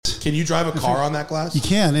Can you drive a car on that glass? You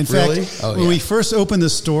can. In fact, when we first opened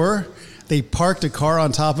the store, they parked a car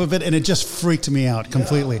on top of it, and it just freaked me out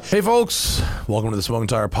completely. Hey, folks. Welcome to the Smoking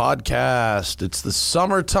Tire Podcast. It's the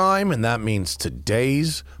summertime, and that means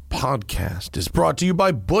today's podcast is brought to you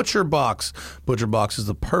by ButcherBox. ButcherBox is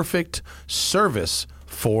the perfect service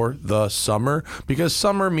for the summer because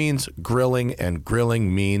summer means grilling, and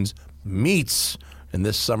grilling means meats. And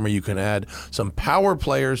this summer, you can add some power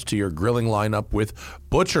players to your grilling lineup with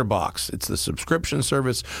ButcherBox. It's the subscription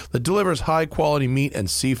service that delivers high-quality meat and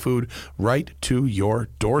seafood right to your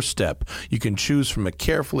doorstep. You can choose from a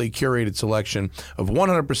carefully curated selection of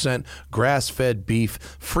 100% grass-fed beef,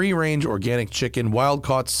 free-range organic chicken,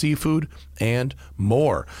 wild-caught seafood, and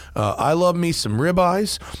more. I love me some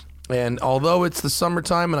ribeyes. And although it's the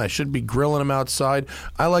summertime and I should be grilling them outside,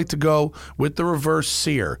 I like to go with the reverse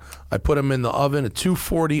sear. I put them in the oven, a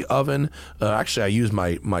 240 oven. Actually, I use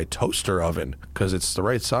my toaster oven because it's the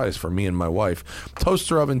right size for me and my wife.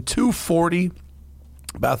 Toaster oven, 240.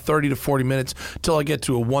 About 30 to 40 minutes till I get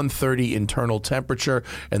to a 130 internal temperature,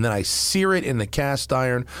 and then I sear it in the cast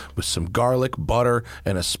iron with some garlic, butter,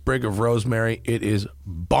 and a sprig of rosemary. It is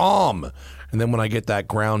bomb. And then when I get that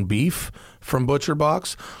ground beef from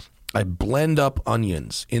ButcherBox, I blend up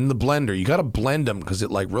onions in the blender. You got to blend them because it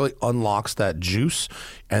like really unlocks that juice.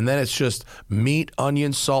 And then it's just meat,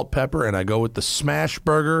 onion, salt, pepper, and I go with the smash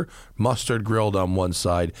burger, mustard grilled on one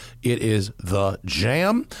side. It is the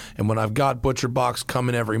jam. And when I've got ButcherBox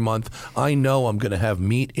coming every month, I know I'm going to have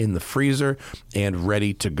meat in the freezer and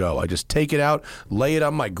ready to go. I just take it out, lay it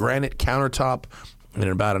on my granite countertop, and in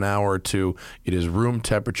about an hour or two, it is room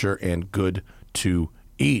temperature and good to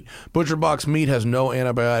eat. ButcherBox meat has no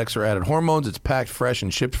antibiotics or added hormones. It's packed fresh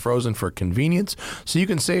and shipped frozen for convenience, so you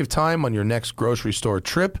can save time on your next grocery store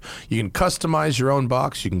trip. You can customize your own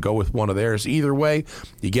box. You can go with one of theirs. Either way,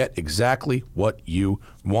 you get exactly what you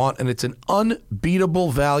want, and it's an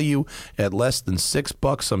unbeatable value at less than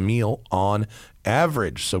 $6 a meal on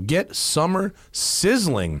average. So get summer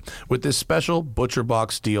sizzling with this special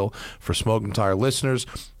ButcherBox deal for Smoking Tire listeners.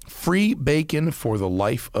 Free bacon for the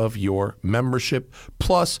life of your membership,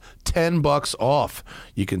 plus $10 off.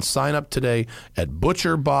 You can sign up today at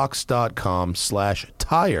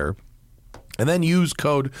butcherbox.com/tire. And then use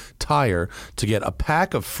code TIRE to get a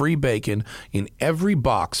pack of free bacon in every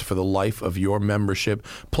box for the life of your membership,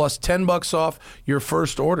 plus $10 off your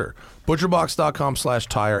first order.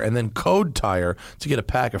 ButcherBox.com/tire, and then code TIRE to get a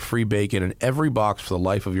pack of free bacon in every box for the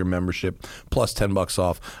life of your membership, plus $10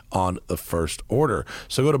 off on the first order.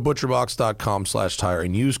 So go to ButcherBox.com/tire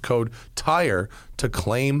and use code TIRE to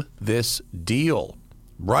claim this deal.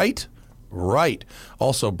 Right? Right.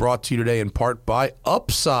 Also brought to you today in part by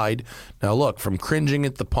Upside. Now look, from cringing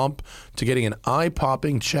at the pump to getting an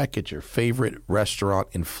eye-popping check at your favorite restaurant,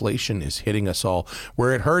 inflation is hitting us all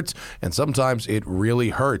where it hurts, and sometimes it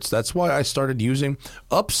really hurts. That's why I started using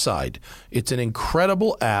Upside. It's an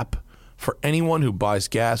incredible app for anyone who buys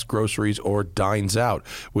gas, groceries, or dines out.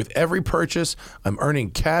 With every purchase, I'm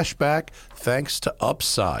earning cash back thanks to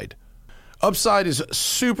Upside. Upside is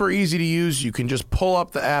super easy to use. You can just pull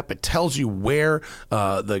up the app. It tells you where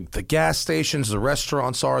the gas stations, the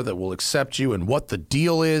restaurants are that will accept you, and what the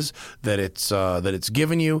deal is that it's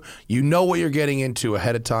giving you. You know what you're getting into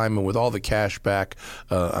ahead of time, and with all the cash back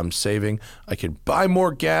I'm saving, I can buy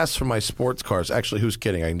more gas for my sports cars. Actually, who's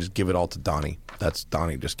kidding? I can just give it all to Donnie.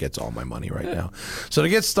 Donnie just gets all my money right now. So to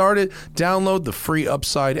get started, download the free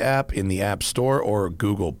Upside app in the App Store or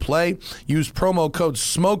Google Play. Use promo code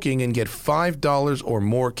SMOKING and get $5 or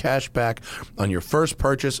more cash back on your first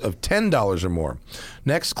purchase of $10 or more.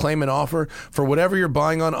 Next, claim an offer for whatever you're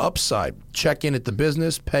buying on Upside. Check in at the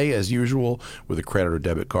business, pay as usual with a credit or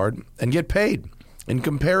debit card, and get paid. In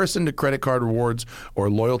comparison to credit card rewards or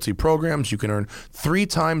loyalty programs, you can earn 3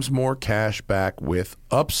 times more cash back with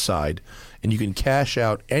Upside, and you can cash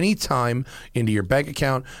out anytime into your bank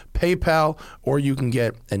account, PayPal, or you can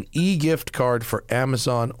get an e-gift card for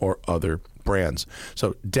Amazon or other brands.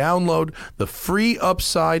 So download the free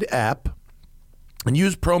Upside app and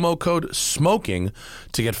use promo code SMOKING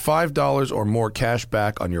to get $5 or more cash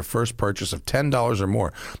back on your first purchase of $10 or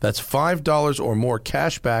more. That's $5 or more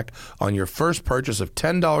cash back on your first purchase of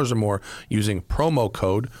 $10 or more using promo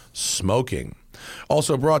code SMOKING.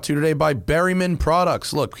 Also brought to you today by Berryman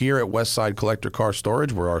Products. Look, here at Westside Collector Car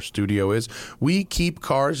Storage, where our studio is, we keep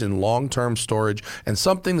cars in long-term storage, and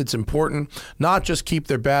something that's important, not just keep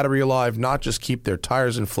their battery alive, not just keep their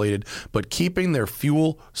tires inflated, but keeping their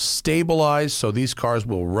fuel stabilized so these cars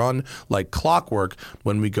will run like clockwork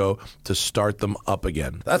when we go to start them up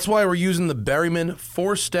again. That's why we're using the Berryman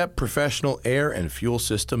 4-Step Professional Air and Fuel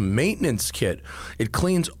System Maintenance Kit. It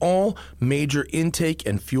cleans all major intake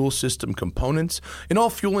and fuel system components in all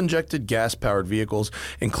fuel-injected gas-powered vehicles,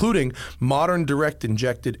 including modern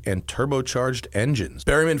direct-injected and turbocharged engines.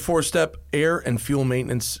 Berryman 4-Step Air and Fuel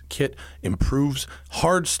Maintenance Kit improves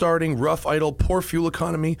hard starting, rough idle, poor fuel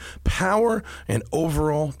economy, power, and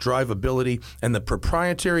overall drivability, and the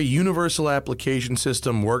proprietary universal application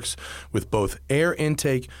system works with both air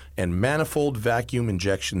intake and manifold vacuum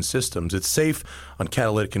injection systems. It's safe on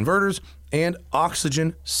catalytic converters and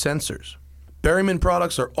oxygen sensors. Berryman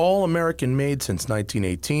products are all American made since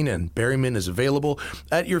 1918, and Berryman is available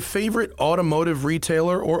at your favorite automotive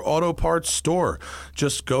retailer or auto parts store.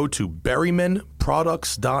 Just go to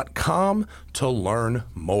berrymanproducts.com to learn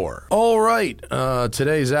more. All right,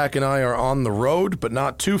 today Zach and I are on the road, but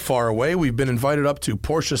not too far away. We've been invited up to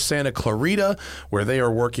Porsche Santa Clarita, where they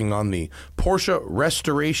are working on the Porsche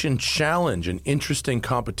Restoration Challenge, an interesting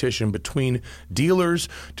competition between dealers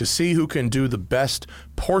to see who can do the best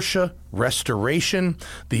Porsche restoration.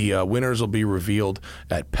 The winners will be revealed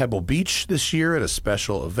at Pebble Beach this year at a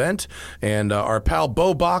special event. And our pal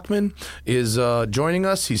Beau Boeckmann is joining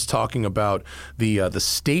us. He's talking about the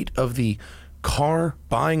state of the car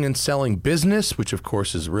buying and selling business, which of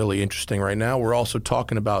course is really interesting right now. We're also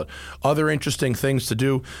talking about other interesting things to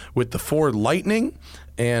do with the Ford Lightning,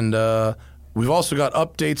 and we've also got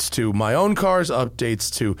updates to my own cars,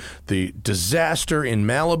 updates to the disaster in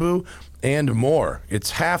Malibu, and more.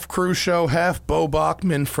 It's half crew show, half Beau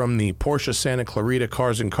Boeckmann from the Porsche Santa Clarita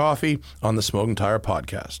Cars and Coffee on the Smoking Tire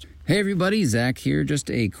Podcast. Hey everybody, Zach here.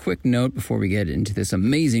 Just a quick note before we get into this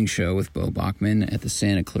amazing show with Beau Boeckmann at the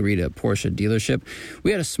Santa Clarita Porsche dealership.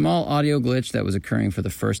 We had a small audio glitch that was occurring for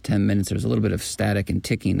the first 10 minutes. There was a little bit of static and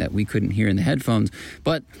ticking that we couldn't hear in the headphones,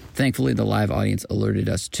 but thankfully the live audience alerted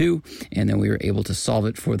us too, and then we were able to solve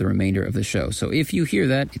it for the remainder of the show. So if you hear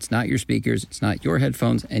that, it's not your speakers, it's not your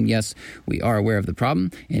headphones, and yes, we are aware of the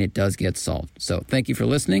problem, and it does get solved. So thank you for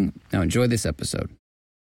listening. Now enjoy this episode.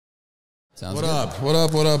 Sounds good. What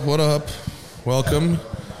up? Welcome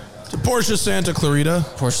to Porsche Santa Clarita.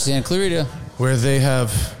 Porsche Santa Clarita. Where they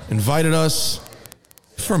have invited us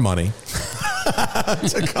for money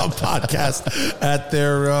to come podcast at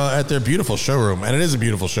their beautiful showroom. And it is a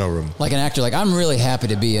beautiful showroom. Like an actor, like I'm really happy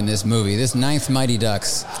to be in this movie. This ninth Mighty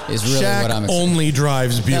Ducks is really Shaq what I'm only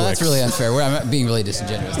drives Buicks. No, that's really unfair. I'm being really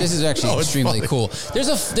disingenuous. This is actually extremely cool.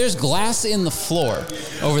 There's glass in the floor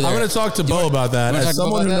over there. I'm going to talk to Beau about that. As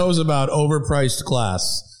someone who knows about overpriced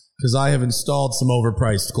glass, because I have installed some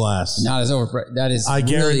overpriced glass. Not as overpriced. That is I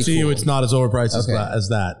guarantee really you cool. it's not as overpriced as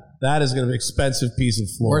that. That is going to be an expensive piece of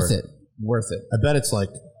floor. Worth it. I bet it's like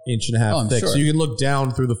inch and a half thick. Sure. So you can look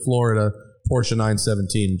down through the floor at a Porsche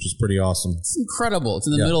 917, which is pretty awesome. It's incredible. It's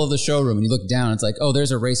in the middle of the showroom, and you look down, it's like, oh,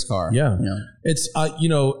 there's a race car. Yeah. It's,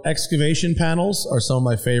 excavation panels are some of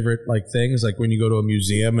my favorite things. Like when you go to a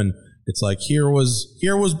museum and it's like, here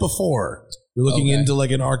was before. You're looking into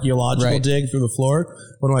like an archaeological dig through the floor.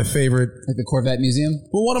 One of my favorite. Like the Corvette Museum?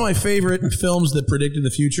 Well, one of my favorite films that predicted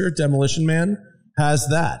the future, Demolition Man, has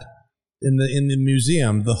that. In the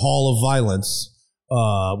museum, the Hall of Violence,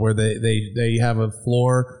 where they have a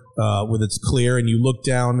floor with it's clear, and you look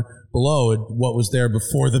down below at what was there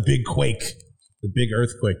before the big quake, the big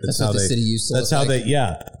earthquake. That's how the city used to look like.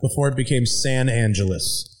 Before it became San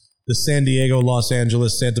Angeles, the San Diego, Los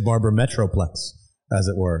Angeles, Santa Barbara Metroplex, as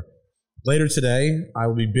it were. Later today, I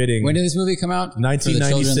will be bidding. When did this movie come out?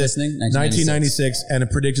 1996. 1996, and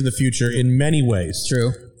it predicted the future in many ways.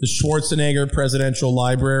 True. The Schwarzenegger Presidential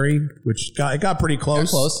Library, which got pretty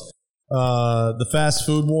close. The fast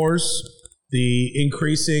food wars, the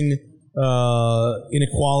increasing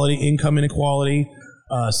income inequality,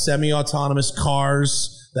 semi-autonomous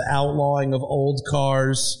cars, the outlawing of old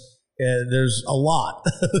cars. There's a lot.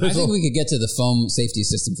 I think we could get to the foam safety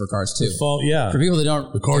system for cars too. For people that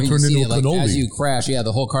don't, the car turned into a cannoli. As you crash,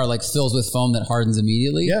 the whole car fills with foam that hardens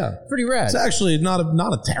immediately. Yeah, pretty rad. It's actually not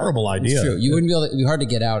a terrible idea. It's true. You wouldn't be able to, it'd be hard to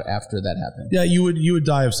get out after that happened. Yeah, you would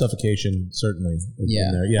die of suffocation certainly.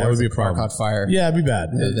 It would be a problem. Car caught fire. Yeah, it'd be bad.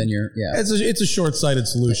 Then It's a short-sighted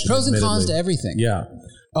solution. Pros and cons to everything. Yeah.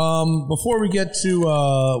 Before we get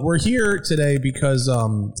to, we're here today because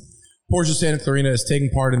Porsche Santa Clarita is taking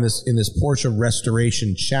part in this Porsche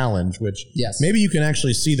Restoration Challenge, which maybe you can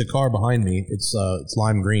actually see the car behind me. It's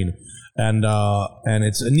lime green, and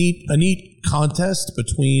it's a neat contest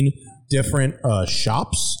between different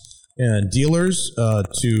shops and dealers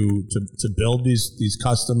to build these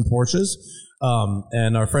custom Porsches.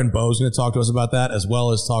 And our friend Beau is going to talk to us about that, as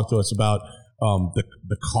well as talk to us about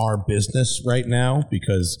the car business right now,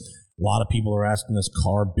 because a lot of people are asking us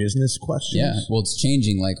car business questions. Yeah, well, it's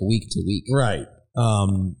changing like week to week. Right.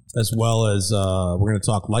 As well as we're going to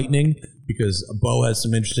talk Lightning, because Beau has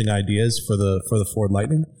some interesting ideas for the Ford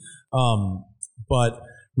Lightning. But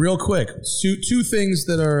real quick, two things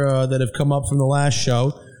that have come up from the last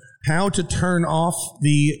show. How to turn off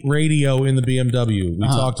the radio in the BMW. We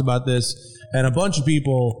talked about this, and a bunch of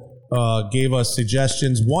people gave us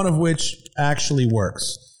suggestions, one of which actually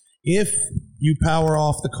works. If you power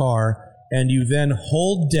off the car and you then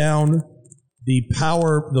hold down the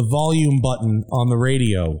volume button on the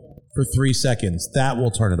radio for 3 seconds, that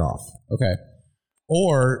will turn it off. Okay.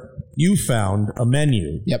 Or you found a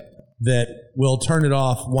menu. Yep. That will turn it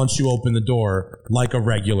off once you open the door, like a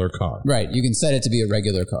regular car. Right. You can set it to be a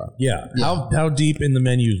regular car. Yeah. How deep in the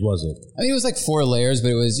menus was it? I think it was like 4 layers, but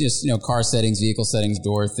it was just, car settings, vehicle settings,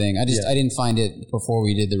 door thing. I didn't find it before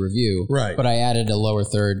we did the review. Right. But I added a lower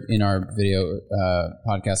third in our video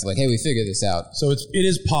podcast. Like, hey, we figured this out. So it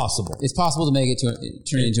is possible. It's possible to make it turn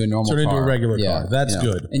it into a normal car. Turn it into a regular car. That's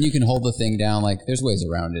good. And you can hold the thing down. Like, there's ways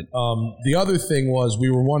around it. The other thing was, we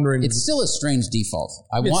were wondering. It's still a strange default.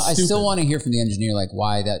 I still want to hear from the engineer, like,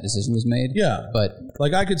 why that decision was made. Yeah. But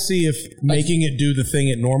like, I could see if making it do the thing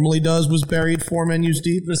it normally does was buried 4 menus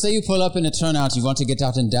deep. But say you pull up in a turnout, you want to get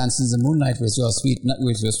out and dance in the moonlight with your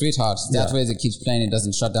sweetheart. That way it keeps playing and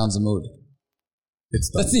doesn't shut down the mood.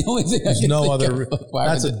 That's the only thing. There's no other.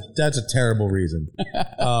 That's a terrible reason.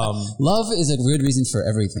 Love is a weird reason for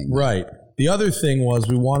everything. Right. The other thing was,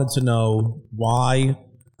 we wanted to know why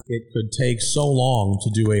it could take so long to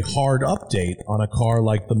do a hard update on a car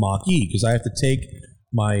like the Mach-E, because I have to take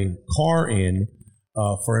my car in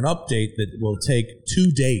for an update that will take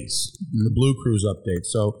 2 days, the Blue Cruise update.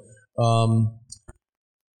 So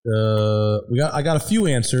I got a few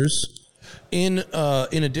answers. In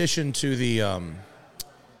addition to the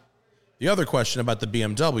other question about the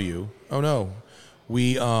BMW,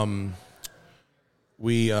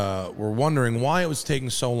 we were wondering why it was taking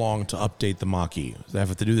so long to update the Mach-E. They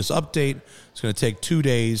have to do this update. It's going to take 2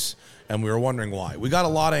 days, and we were wondering why. We got a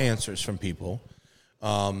lot of answers from people,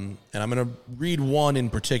 and I'm going to read one in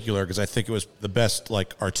particular because I think it was the best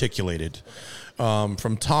articulated.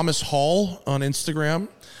 From Thomas Hall on Instagram,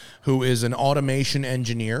 who is an automation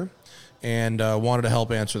engineer, and wanted to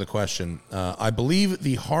help answer the question. I believe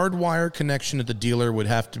the hardwire connection at the dealer would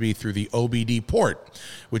have to be through the OBD port,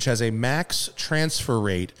 which has a max transfer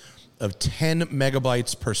rate of 10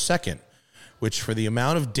 megabytes per second, which for the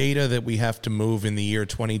amount of data that we have to move in the year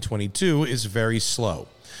 2022 is very slow.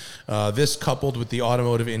 This coupled with the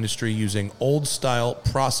automotive industry using old-style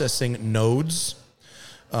processing nodes,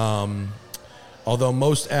 although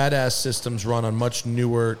most ADAS systems run on much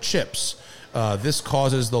newer chips. This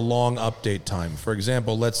causes the long update time. For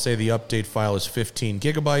example, let's say the update file is 15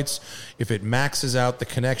 gigabytes. If it maxes out the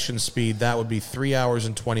connection speed, that would be 3 hours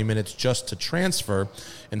and 20 minutes just to transfer.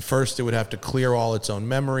 And first, it would have to clear all its own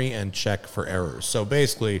memory and check for errors. So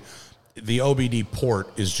basically, the OBD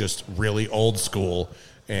port is just really old school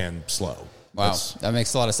and slow. Wow, that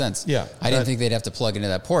makes a lot of sense. Yeah. I didn't think they'd have to plug into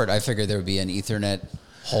that port. I figured there would be an Ethernet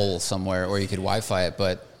hole somewhere, or you could Wi-Fi it,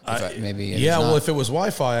 but... if it was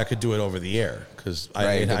Wi-Fi, I could do it over the air because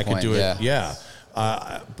I could do it. Yeah.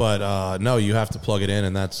 But no, you have to plug it in,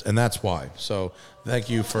 and that's why. So thank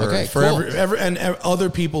you for and other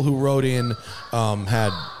people who wrote in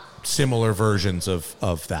had similar versions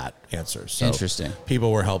of that answer. So interesting.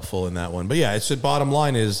 People were helpful in that one. But yeah, it's the bottom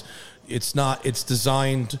line is it's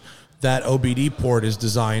designed. That OBD port is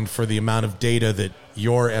designed for the amount of data that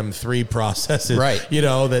your M3 processes. Right.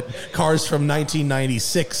 That cars from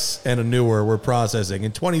 1996 and newer were processing.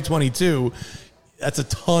 In 2022, that's a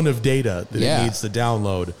ton of data that it needs to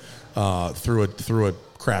download through a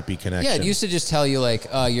crappy connection. Yeah, it used to just tell you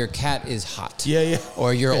your cat is hot. Yeah.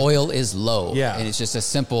 Or your oil is low. Yeah. And it's just a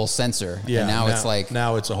simple sensor. Yeah. And now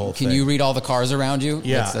it's a whole thing. Can you read all the cars around you?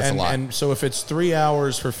 Yeah. That's a lot. And so if it's 3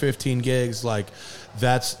 hours for 15 gigs,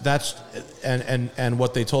 that's and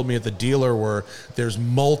what they told me at the dealer were there's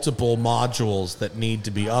multiple modules that need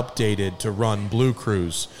to be updated to run Blue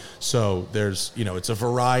Cruise. So there's it's a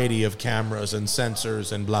variety of cameras and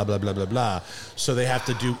sensors and blah blah blah blah blah. So they have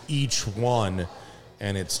to do each one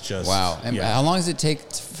and it's just wow. And how long does it take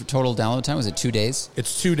for total download time? Was it 2 days?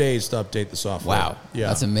 It's 2 days to update the software. Wow,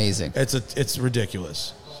 that's amazing. It's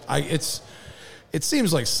ridiculous. It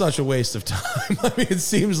seems like such a waste of time. I mean, it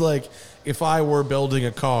seems like if I were building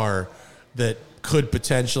a car that could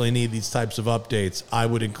potentially need these types of updates, I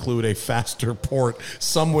would include a faster port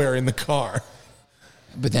somewhere in the car.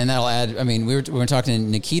 But then that'll add. I mean, we were talking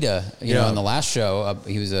to Nikita, you know, on the last show.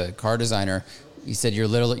 He was a car designer. He said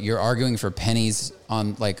you're arguing for pennies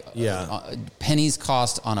on pennies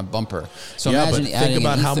cost on a bumper. So imagine but think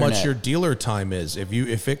about how much your dealer time is.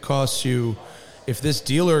 If this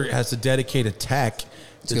dealer has to dedicate a tech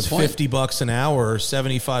that's $50 an hour or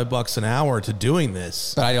 $75 an hour to doing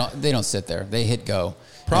this. But they don't sit there. They hit go.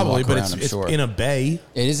 Probably, but it's in a bay.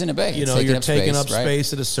 It is in a bay. You know, you're taking up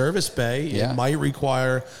space at a service bay. Yeah. It might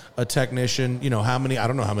require a technician. You know, I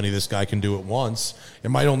don't know how many this guy can do at once. It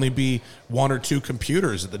might only be 1 or 2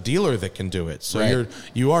 computers at the dealer that can do it. So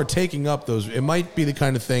you are taking up those. It might be the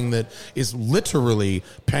kind of thing that is literally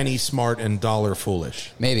penny smart and dollar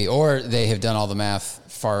foolish. Maybe, or they have done all the math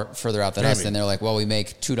further out than us, and they're like, well, we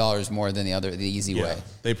make $2 more than the easy way.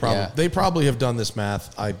 They probably have done this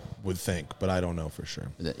math, I would think, but I don't know for sure.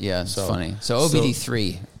 Yeah, it's funny. So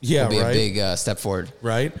OBD3 will be a big step forward.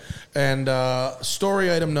 Right. And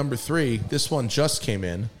story item number 3, this one just came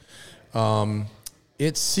in.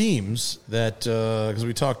 It seems that, because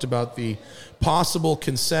we talked about the possible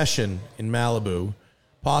concession in Malibu,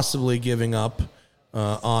 possibly giving up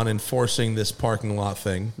on enforcing this parking lot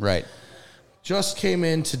thing. Right. Just came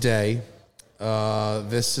in today.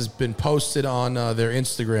 This has been posted on their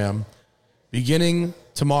Instagram. Beginning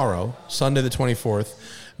tomorrow, Sunday the 24th,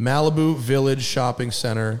 Malibu Village Shopping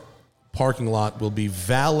Center parking lot will be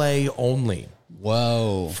valet only.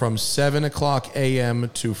 Whoa. From 7 o'clock a.m.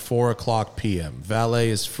 to 4 o'clock p.m. Valet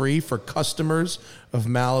is free for customers of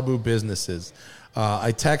Malibu businesses.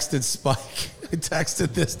 I texted Spike. I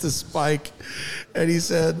texted this to Spike, and he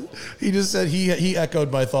just said he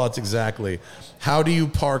echoed my thoughts exactly. How do you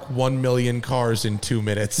park 1 million cars in 2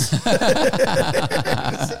 minutes?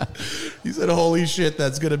 He said, holy shit,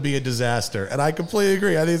 that's going to be a disaster. And I completely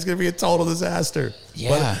agree. I think it's going to be a total disaster.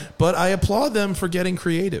 Yeah. But I applaud them for getting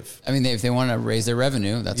creative. I mean, if they want to raise their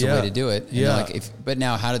revenue, that's a way to do it. And yeah. But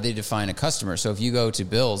now, how do they define a customer? So if you go to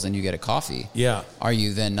Bill's and you get a coffee, are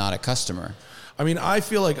you then not a customer? I mean, I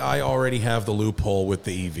feel like I already have the loophole with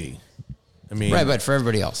the EV. I mean, right, but for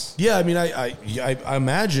everybody else. Yeah, I mean, I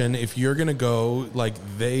imagine if you're going to go, like,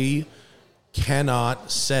 they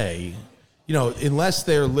cannot say, you know, unless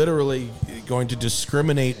they're literally going to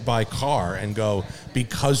discriminate by car and go,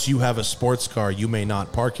 because you have a sports car, you may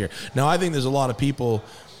not park here. Now, I think there's a lot of people,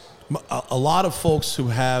 a lot of folks who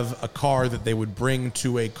have a car that they would bring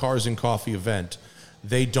to a Cars and Coffee event.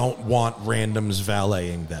 They don't want randoms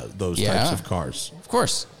valeting those types of cars. Of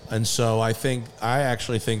course. And so I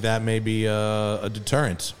actually think that may be a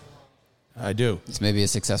deterrent. I do. It's maybe a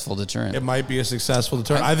successful deterrent. It might be a successful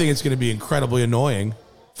deterrent. I think it's going to be incredibly annoying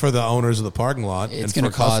for the owners of the parking lot and for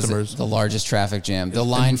customers. The largest traffic jam. The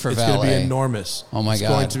line for valet. It's going to be enormous. Oh, my God. It's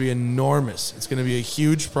going to be enormous. It's going to be a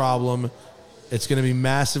huge problem. It's going to be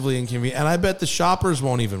massively inconvenient. And I bet the shoppers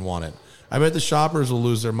won't even want it. I bet the shoppers will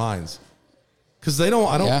lose their minds. Because they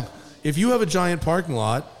don't. If you have a giant parking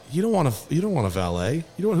lot, you don't want to valet.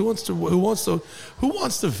 Who wants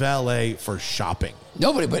to valet for shopping?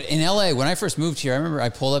 Nobody. But in LA, when I first moved here, I remember I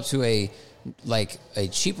pulled up to a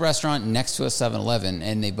cheap restaurant next to a 7-Eleven,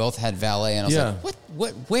 and they both had valet, and I was like,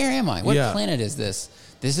 what? Where am I? What planet is this?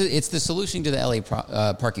 It's the solution to the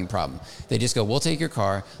LA parking problem. They just go, we'll take your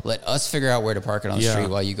car, let us figure out where to park it on the street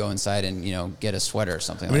while you go inside and get a sweater or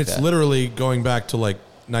something like that. It's literally going back to like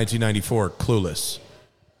 1994, Clueless.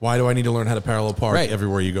 Why do I need to learn how to parallel park?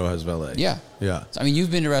 Everywhere you go has valet. Yeah. Yeah. So, I mean, you've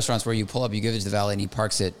been to restaurants where you pull up, you give it to the valet, and he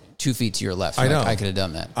parks it 2 feet to your left. I know. I could have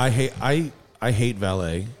done that. I hate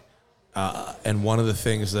valet. And one of the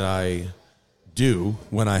things that I do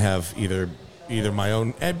when I have either my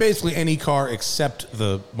own, and basically any car except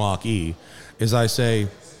the Mach-E, is I say,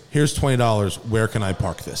 here's $20. Where can I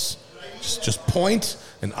park this? Just point,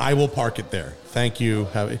 and I will park it there. Thank you.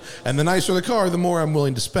 And the nicer the car, the more I'm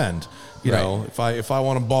willing to spend. You know, if I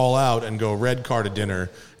want to ball out and go red car to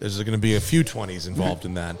dinner, there's going to be a few 20s involved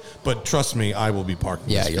in that. But trust me, I will be parking.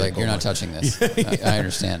 Yeah, you're not touching this. I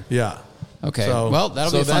understand. Yeah. Okay. Well,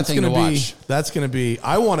 that'll be a fun thing to watch. That's going to be.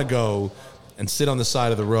 I want to go and sit on the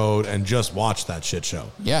side of the road and just watch that shit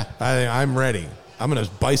show. Yeah. I'm ready. I'm going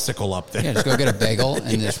to bicycle up there. Yeah, just go get a bagel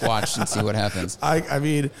and just watch and see what happens. I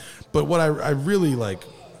mean, but what I really like,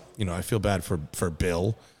 I feel bad for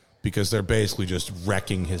Bill, because they're basically just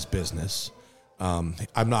wrecking his business.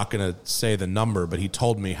 I'm not going to say the number, but he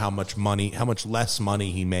told me how much less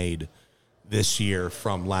money he made this year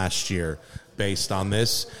from last year based on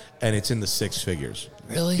this, and it's in the six figures.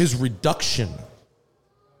 Really? His reduction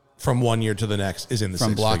from one year to the next is in the six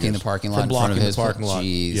figures. From blocking the parking lot From in front of blocking his the parking lot.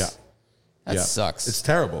 Jeez. Yeah. That sucks. It's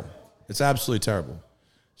terrible. It's absolutely terrible.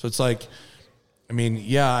 So it's like, I mean,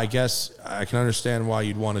 yeah, I guess I can understand why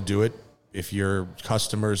you'd want to do it if your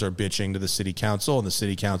customers are bitching to the city council and the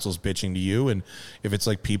city council's bitching to you. And if it's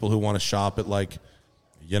like people who want to shop at like,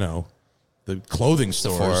 you know, the clothing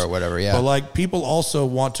stores Sephora or whatever, yeah. But like people also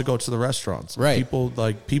want to go to the restaurants. Right.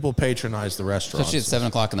 People patronize the restaurants. Especially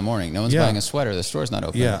at 7:00 in the morning. No one's buying a sweater. The store's not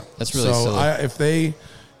open. Yeah. That's really silly.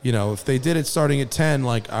 If they did it starting at 10,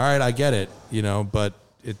 like, all right, I get it, you know, but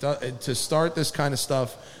to start this kind of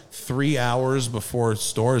stuff 3 hours before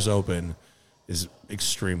stores open is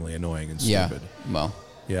extremely annoying and stupid. Yeah. Well.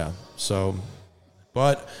 Yeah. So,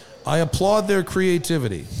 but I applaud their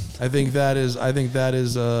creativity. I think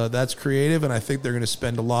that's creative, and I think they're going to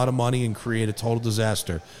spend a lot of money and create a total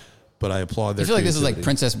disaster. But I applaud their creativity. I feel like this is like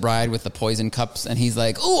Princess Bride with the poison cups, and he's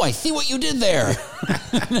like, "Oh, I see what you did there."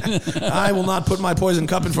 I will not put my poison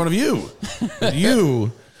cup in front of you. But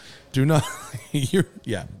you do not.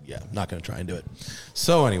 Not going to try and do it.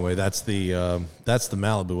 So anyway, that's the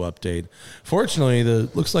Malibu update. Fortunately,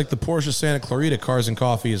 looks like the Porsche Santa Clarita Cars and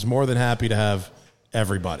Coffee is more than happy to have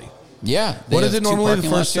everybody. Yeah. What is it normally? The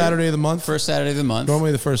first Saturday of the month? First Saturday of the month.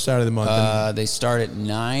 Normally the first Saturday of the month. They start at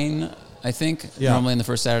 9, I think, normally in the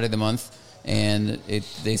first Saturday of the month. And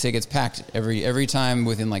they say it gets packed every time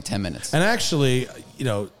within like 10 minutes. And actually, you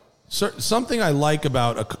know, something I like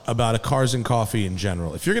about a Cars and Coffee in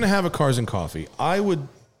general, if you're going to have a Cars and Coffee, I would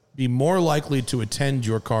be more likely to attend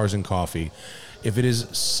your Cars and Coffee if it is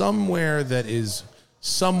somewhere that is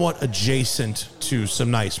somewhat adjacent to some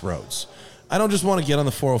nice roads. I don't just want to get on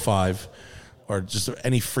the 405 or just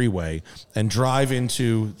any freeway and drive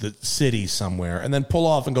into the city somewhere and then pull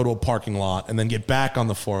off and go to a parking lot and then get back on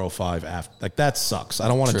the 405 after. Like, that sucks. I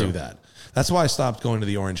don't want to do that. That's why I stopped going to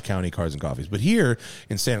the Orange County Cars and Coffees. But here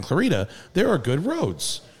in Santa Clarita, there are good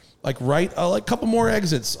roads. Like like a couple more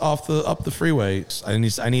exits up the freeway. I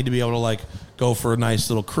need to be able to like go for a nice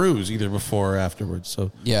little cruise either before or afterwards.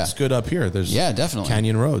 So it's good up here. There's definitely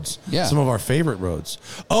canyon roads. Yeah, some of our favorite roads.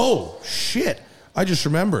 Oh shit! I just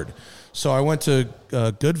remembered. So I went to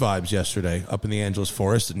Good Vibes yesterday up in the Angeles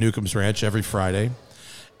Forest at Newcomb's Ranch every Friday,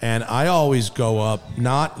 and I always go up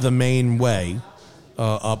not the main way.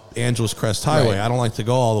 Up Angeles Crest Highway. Right. I don't like to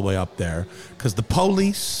go all the way up there because the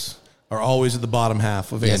police are always at the bottom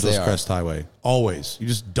half of Angeles Crest Highway. Always. You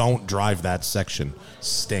just don't drive that section.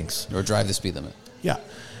 Stinks. Or drive the speed limit. Yeah.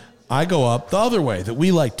 I go up the other way that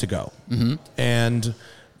we like to go. Mm-hmm. And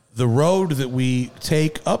the road that we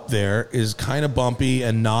take up there is kind of bumpy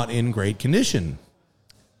and not in great condition.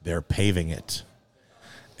 They're paving it.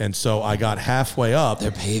 And so I got halfway up. They're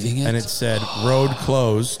paving it? And it said, road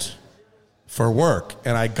closed for work,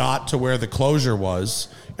 and I got to where the closure was,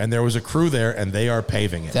 and there was a crew there, and they are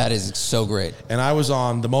paving it. That is so great. And I was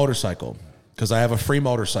on the motorcycle, because I have a free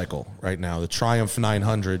motorcycle right now, the Triumph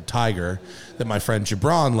 900 Tiger that my friend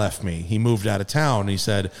Gibran left me. He moved out of town, and he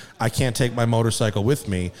said, I can't take my motorcycle with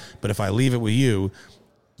me, but if I leave it with you,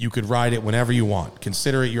 you could ride it whenever you want.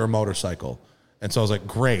 Consider it your motorcycle. And so I was like,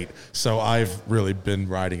 great. So I've really been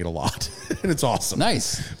riding it a lot, and it's awesome.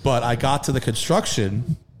 Nice. But I got to the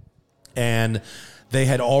construction, and they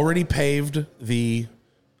had already paved the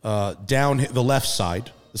the left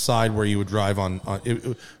side, the side where you would drive on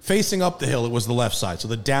facing up the hill. It was the left side, so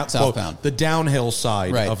the downhill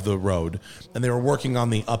side of the road, and they were working on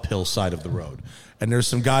the uphill side of the road. And there's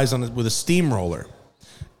some guys on it with a steamroller,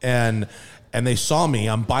 and they saw me.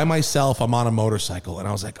 I'm by myself. I'm on a motorcycle, and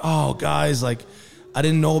I was like, "Oh, guys, like, I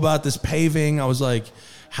didn't know about this paving." I was like,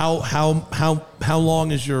 "How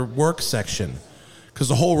long is your work section?" Because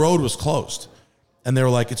the whole road was closed, and they were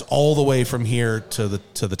like, "It's all the way from here to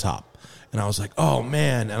the top." And I was like, "Oh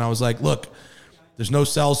man!" And I was like, "Look, there's no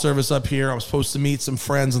cell service up here. I'm supposed to meet some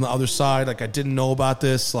friends on the other side. Like, I didn't know about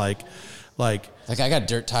this. Like I got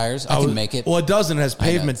dirt tires. I can make it. Well, it doesn't. It has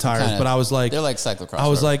pavement tires, but I was like, they're like cyclocross. I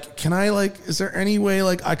was like, can I is there any way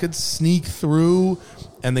I could sneak through?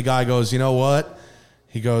 And the guy goes, you know what?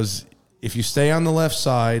 He goes, if you stay on the left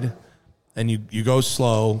side and you go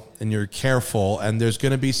slow and you're careful, and there's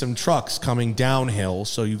going to be some trucks coming downhill,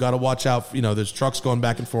 so you got to watch out. You know, there's trucks going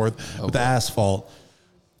back and forth with the asphalt.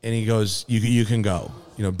 And he goes, you can go.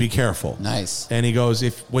 You know, be careful. Nice. And he goes,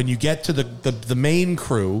 when you get to the main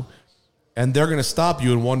crew, and they're going to stop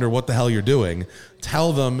you and wonder what the hell you're doing,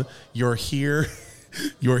 tell them you're here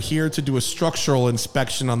to do a structural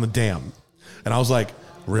inspection on the dam. And I was like,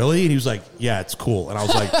 really? And he was like, yeah, it's cool. And I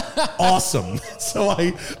was like, awesome. So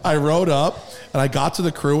I rode up and I got to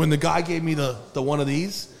the crew and the guy gave me the one of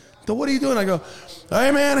these. So what are you doing? I go,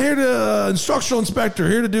 hey man, here to instructional inspector,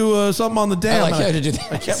 here to do something on the dam. I like how to do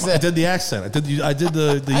that. I did the accent. I did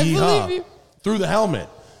the yeehaw through the helmet.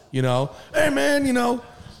 Hey man,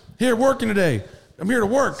 here working today. I'm here to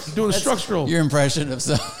work, doing a structural. Your impression of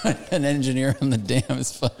an engineer on the dam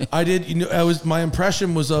is funny. I did. My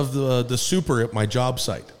impression was of the super at my job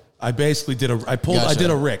site. I basically did I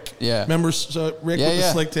did a Rick. Yeah. Remember Rick with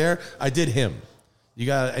the slicked hair? I did him.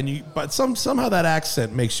 But somehow that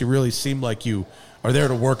accent makes you really seem like you are there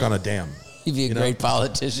to work on a dam. You'd be a great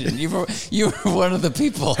politician. You were one of the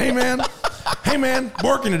people. Hey man,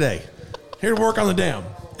 working today. Here to work on the dam.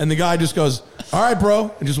 And the guy just goes, all right,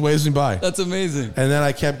 bro, and just waves me by. That's amazing. And then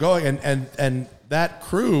I kept going, and that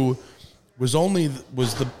crew was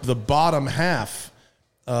the bottom half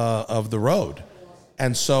of the road,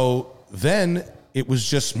 and so then it was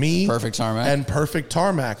just me, perfect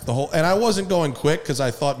tarmac, the whole. And I wasn't going quick because I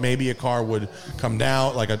thought maybe a car would come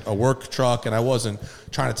down, like a work truck, and I wasn't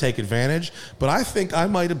trying to take advantage. But I think I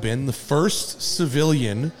might have been the first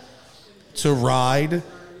civilian to ride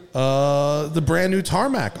the brand new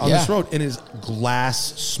tarmac on this road. It is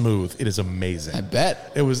glass smooth. It is amazing. I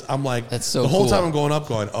bet. It was, I'm like, that's so the whole cool. time I'm going up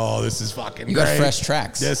going, oh, this is fucking great. You got fresh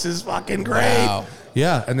tracks. This is fucking great. Wow.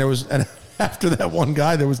 Yeah. And after that one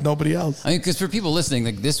guy, there was nobody else. I mean, because for people listening,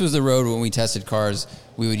 like this was the road when we tested cars.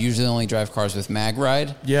 We would usually only drive cars with mag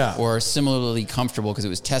ride, or similarly comfortable because it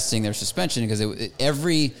was testing their suspension because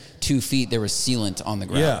every 2 feet there was sealant on the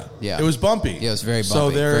ground. Yeah. It was bumpy. Yeah, it was very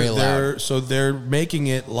bumpy. Very loud. So they're making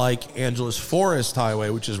it like Angeles Forest Highway,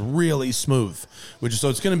 which is really smooth. So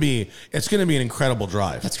it's going to be an incredible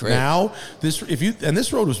drive. That's great. Now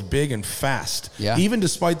this road was big and fast. Yeah. Even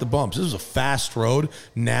despite the bumps, this was a fast road.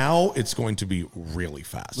 Now it's going to be really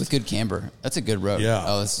fast with good camber. That's a good road. Yeah.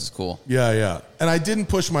 Oh, this is cool. Yeah. And I didn't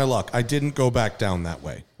push my luck. I didn't go back down that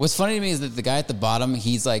way. What's funny to me is that the guy at the bottom,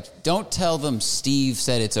 he's like, don't tell them Steve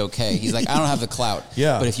said it's okay. He's like, I don't have the clout.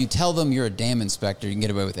 Yeah. But if you tell them you're a dam inspector, you can get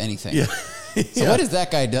away with anything. Yeah. So what has that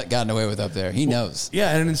guy gotten away with up there? He knows. Yeah,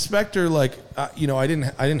 and an inspector, like, I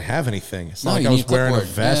didn't have anything. It's not No, like you I need was wearing a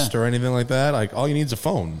clipboard. vest or anything like that. Like, all you need is a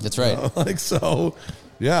phone. That's right.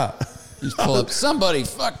 Yeah. You just pull up, somebody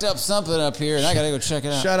fucked up something up here, and I got to go check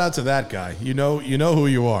it out. Shout out to that guy. You know who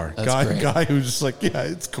you are. That's great. Guy who's just like, yeah,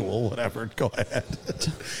 it's cool, whatever, go ahead.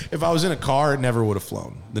 If I was in a car, it never would have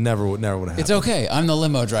flown. It never would have happened. It's okay. I'm the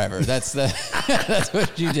limo driver. That's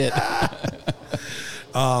what you did.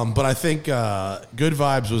 But I think Good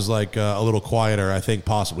Vibes was like a little quieter, I think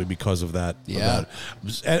possibly because of that. Yeah.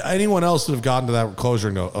 Anyone else would have gotten to that closure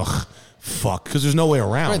and go, ugh, fuck, because there's no way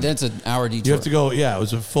around. Right, that's an hour detour. You have to go, it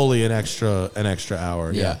was fully an extra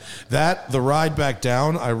hour. Yeah. The ride back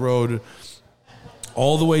down, I rode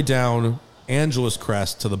all the way down Angeles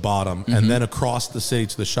Crest to the bottom and then across the city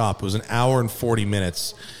to the shop. It was an hour and 40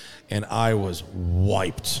 minutes, and I was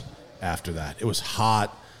wiped after that. It was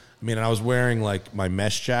hot. I mean, and I was wearing like my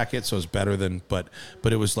mesh jacket, so it was better than, but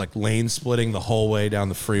it was like lane splitting the whole way down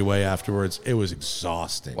the freeway afterwards. It was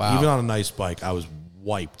exhausting. Wow. Even on a nice bike, I was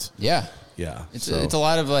wiped. Yeah. Yeah. It's a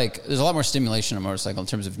lot of there's a lot more stimulation on a motorcycle in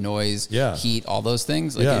terms of noise, heat, all those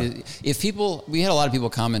things. We had a lot of people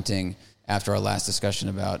commenting after our last discussion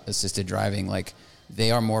about assisted driving, like they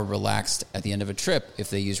are more relaxed at the end of a trip if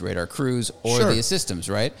they use radar cruise or the Assistums,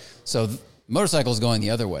 right? So motorcycles going the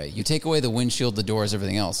other way. You take away the windshield, the doors,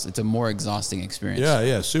 everything else. It's a more exhausting experience.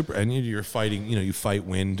 Yeah, super. And you're fighting, you fight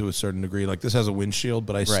wind to a certain degree. Like this has a windshield,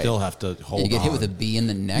 but I still have to hold on. You get hit with a bee in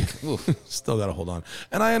the neck. Still got to hold on.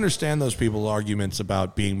 And I understand those people's arguments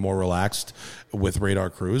about being more relaxed with radar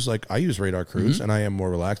cruise. Like I use radar cruise and I am more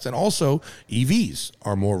relaxed. And also EVs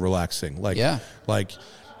are more relaxing. Like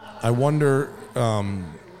I wonder,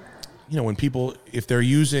 when people, if they're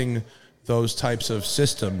using those types of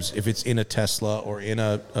systems, if it's in a Tesla or in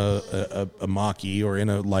a Mach-E or in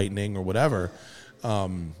a Lightning or whatever, how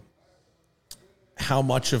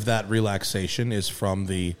much of that relaxation is from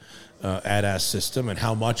the ADAS system and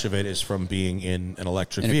how much of it is from being in an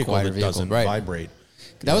electric vehicle that doesn't vibrate?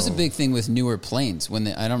 That was a big thing with newer planes.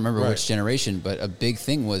 I don't remember which generation, but a big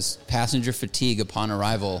thing was passenger fatigue upon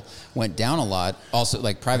arrival went down a lot. Also,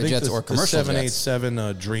 like private jets or commercial jets. The 787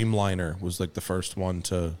 Dreamliner was like the first one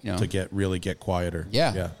to get quieter.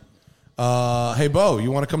 Yeah. Hey, Beau,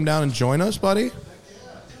 you want to come down and join us, buddy?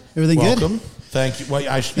 Everything welcome. Good? Thank you. Well,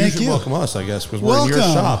 you should welcome us, I guess, because we're in your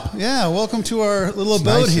shop. Yeah, welcome to our little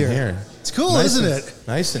abode here. It's cool, isn't it?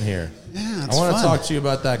 Nice in here. Yeah, it's I want fun. to talk to you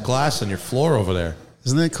about that glass on your floor over there.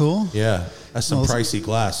 Isn't that cool? Yeah. That's some pricey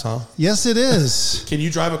glass, huh? Yes, it is. Can you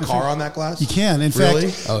drive a car on that glass? You can. In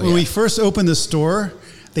fact, when we first opened the store,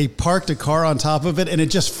 they parked a car on top of it, and it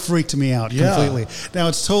just freaked me out completely. Now,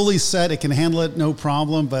 it's totally set. It can handle it, no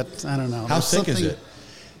problem, but I don't know. How thick is it?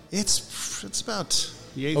 It's about...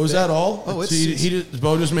 is that all? Oh,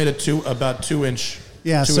 Beau just made about 2-inch.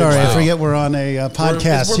 Yeah, sorry, I forget we're on a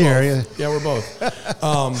podcast here. Yeah, we're both. But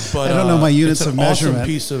I don't know my units of measurement.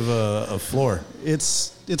 It's an awesome piece of floor.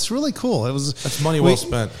 It's really cool. That's money well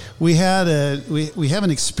spent. We had we have an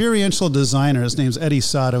experiential designer. His name's Eddie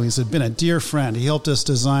Sato. He's been a dear friend. He helped us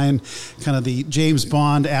design kind of the James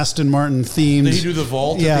Bond, Aston Martin themed. Did he do the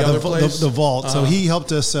vault? Yeah, at the other place? The vault. So he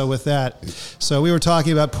helped us with that. So we were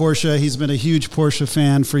talking about Porsche. He's been a huge Porsche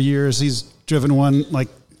fan for years. He's driven one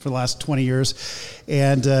for the last 20 years.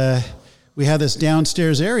 And we have this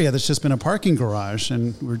downstairs area that's just been a parking garage,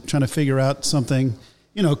 and we're trying to figure out something,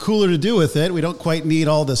 cooler to do with it. We don't quite need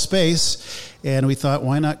all the space. And we thought,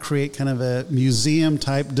 why not create kind of a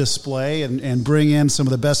museum-type display and bring in some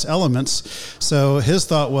of the best elements? So his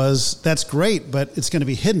thought was, that's great, but it's going to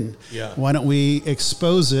be hidden. Yeah. Why don't we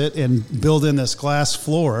expose it and build in this glass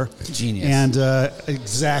floor? Genius. And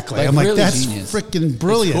exactly. I'm really that's genius. Freaking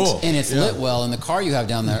brilliant. It's cool. And it's lit well, and the car you have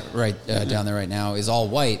down there right now is all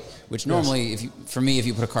white, which normally, if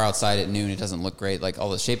you put a car outside at noon, it doesn't look great. Like, all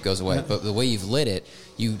the shape goes away. But the way you've lit it,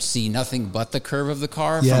 you see nothing but the curve of the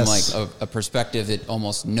car from a perspective that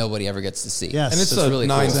almost nobody ever gets to see. Yes. And it's a really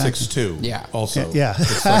 962. Cool. Yeah. Also. Yeah.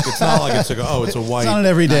 It's not like it's a white. It's not an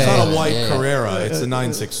everyday. It's not a white Carrera. It's a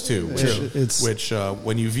 962. Which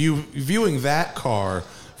When you viewing that car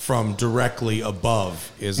from directly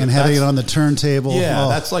above having it on the turntable. Yeah,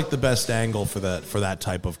 that's like the best angle for that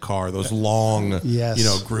type of car. Those long,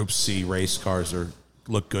 Group C race cars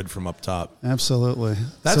look good from up top. Absolutely.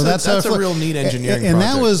 That's a real neat engineering and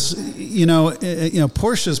project. that was,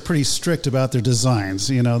 Porsche is pretty strict about their designs.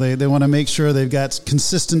 They want to make sure they've got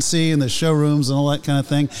consistency in the showrooms and all that kind of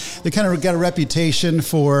thing. They kind of got a reputation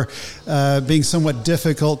for being somewhat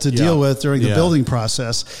difficult to deal with during the building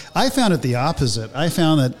process. I found it the opposite. I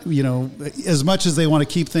found that, as much as they want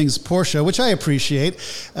to keep things Porsche, which I appreciate,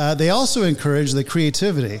 they also encourage the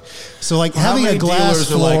creativity. So having a glass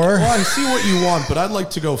floor. I see what you want, but I'd like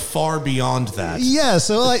to go far beyond that. Yeah,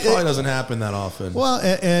 so it probably doesn't happen that often. Well,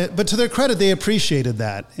 but to their credit, they appreciated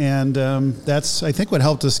that, and that's, I think, what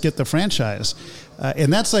helped us get the franchise.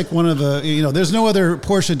 And that's one of the, there's no other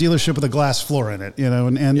Porsche dealership with a glass floor in it,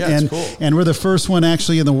 and cool. And we're the first one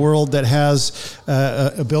actually in the world that has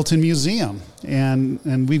a built-in museum,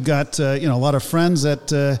 and we've got a lot of friends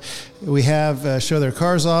that we have show their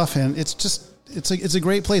cars off, and it's just. It's a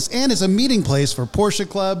great place, and it's a meeting place for Porsche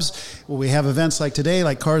clubs. We have events like today,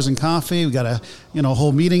 like Cars and Coffee. We got a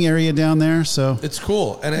whole meeting area down there. So it's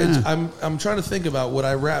cool, and I'm trying to think about would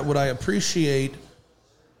I appreciate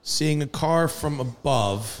seeing a car from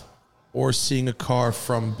above or seeing a car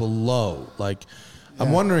from below.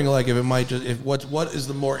 I'm wondering if it might what is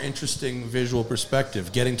the more interesting visual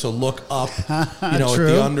perspective? Getting to look up, at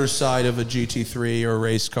the underside of a GT3 or a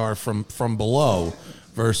race car from below.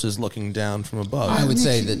 Versus looking down from above. I would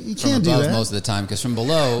say that from above most of the time, because from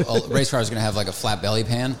below, a race car is going to have a flat belly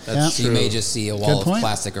pan. That's so true. you may just see a wall of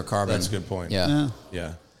plastic or carbon. That's a good point. Yeah.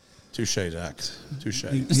 Touche, Zach. Touche.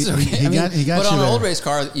 He got but on an old race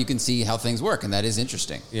car, you can see how things work, and that is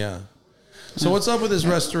interesting. Yeah. So what's up with this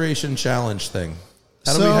restoration challenge thing?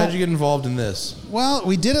 How did you get involved in this? Well,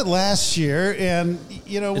 we did it last year, and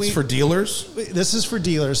it's for dealers. This is for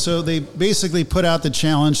dealers. So they basically put out the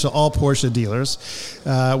challenge to all Porsche dealers,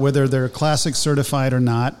 whether they're classic certified or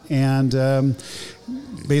not, and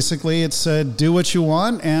basically it's do what you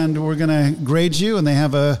want, and we're going to grade you. And they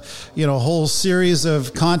have a whole series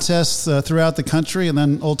of contests throughout the country, and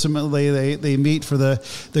then ultimately they meet for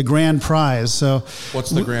the grand prize. So what's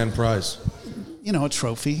the grand prize? A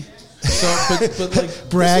trophy. So, but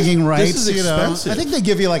bragging rights, this is expensive. I think they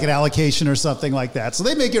give you an allocation or something like that. So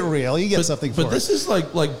they make it real. You get something for it. But this is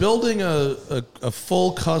like building a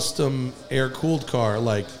full custom air-cooled car,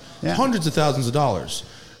 hundreds of thousands of dollars.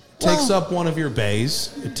 Takes up one of your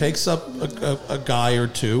bays. It takes up a guy or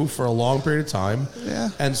two for a long period of time. Yeah.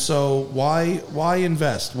 And so why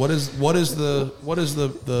invest? What is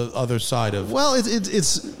the other side of? Well,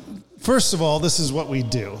 it's first of all, this is what we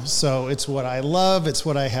do. So it's what I love. It's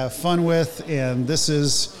what I have fun with. And this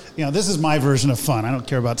is my version of fun. I don't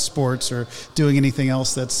care about sports or doing anything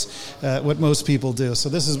else. That's what most people do. So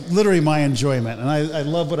this is literally my enjoyment. And I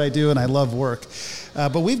love what I do, and I love work.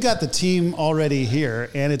 But we've got the team already here,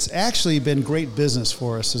 and it's actually been great business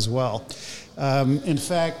for us as well. In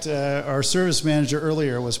fact, our service manager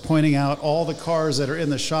earlier was pointing out all the cars that are in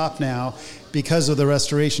the shop now because of the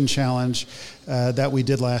restoration challenge that we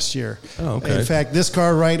did last year. Oh, okay. In fact, this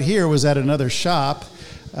car right here was at another shop,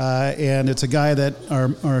 and it's a guy that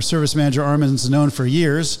our service manager Armin's known for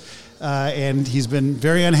years. And he's been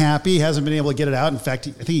very unhappy. He hasn't been able to get it out. In fact,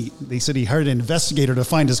 I think they said he hired an investigator to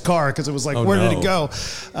find his car because it was like, where did it go?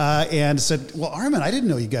 And said, well, Armin, I didn't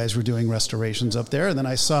know you guys were doing restorations up there. And then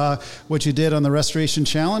I saw what you did on the restoration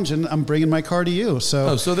challenge, and I'm bringing my car to you.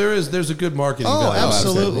 So, there's a good marketing value. Oh,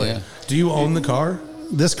 absolutely. Yeah. Do you own the car?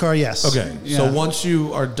 This car, yes. Okay. Yeah. So once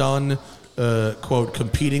you are done, quote,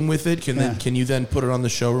 competing with it, can you then put it on the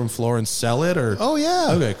showroom floor and sell it? Or oh yeah.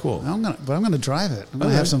 Okay, cool. I'm gonna drive it. I'm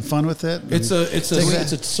gonna have some fun with it. It's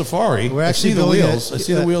a safari. We're I see actually the wheels. I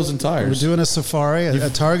see the wheels and tires. We're doing a safari, a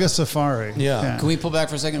Targa safari. Yeah. Can we pull back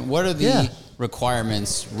for a second? What are the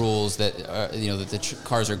requirements, rules that that the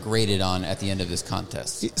cars are graded on at the end of this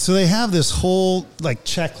contest? So they have this whole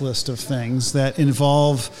checklist of things that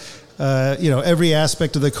involve every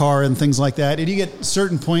aspect of the car and things like that. And you get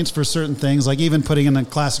certain points for certain things, like even putting in a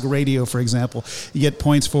classic radio, for example, you get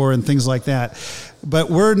points for and things like that. But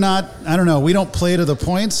we're not, we don't play to the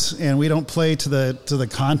points and we don't play to the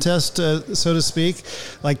contest, so to speak.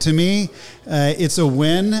 Like to me, it's a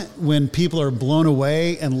win when people are blown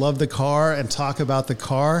away and love the car and talk about the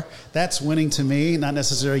car. That's winning to me, not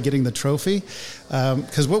necessarily getting the trophy.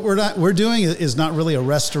 Because what we're doing is not really a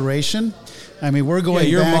restoration. I mean, we're going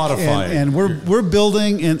you're back modifying. and we're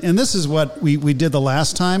building, and this is what we did the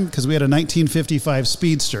last time, because we had a 1955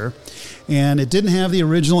 Speedster, and it didn't have the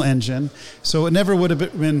original engine, so it never would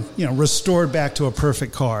have been restored back to a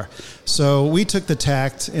perfect car. So we took the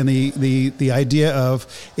tact and the idea of,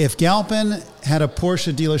 if Galpin had a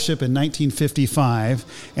Porsche dealership in 1955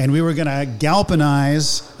 and we were going to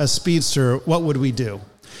galvanize a Speedster, what would we do?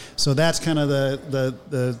 So that's kind of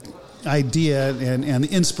the idea and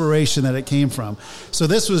the inspiration that it came from. So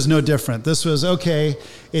this was no different. This was, okay,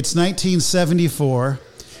 it's 1974.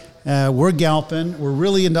 We're Galpin. We're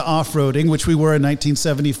really into off-roading, which we were in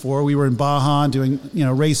 1974. We were in Baja doing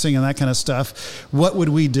racing and that kind of stuff. What would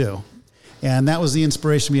we do? And that was the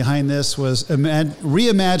inspiration behind this, was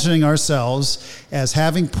reimagining ourselves as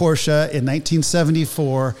having Porsche in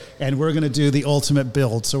 1974, and we're going to do the ultimate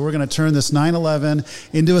build. So we're going to turn this 911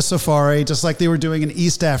 into a safari, just like they were doing in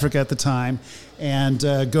East Africa at the time, and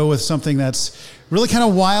go with something that's really kind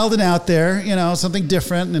of wild and out there, something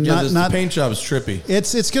different and not. The paint job is trippy.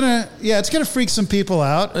 It's gonna freak some people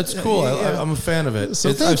out. That's cool. I'm a fan of it.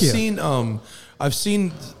 So thank you. I've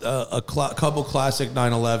seen a couple classic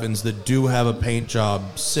 911s that do have a paint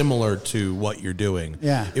job similar to what you're doing.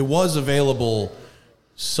 Yeah. It was available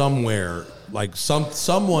somewhere. Like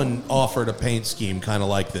someone offered a paint scheme kind of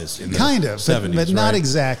like this in the 70s, but not right?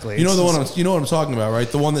 exactly. You know what I'm talking about,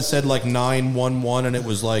 right? The one that said 911 and it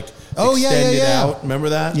was extended out. Remember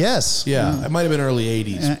that? Yes. Yeah. It might have been early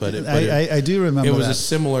 80s, but I do remember. It was that. A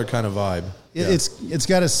similar kind of vibe. It's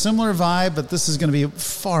got a similar vibe, but this is going to be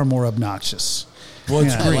far more obnoxious. Well,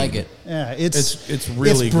 it's green. I like it. Yeah, it's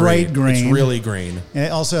really bright green. It's really green. And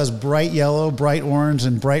it also has bright yellow, bright orange,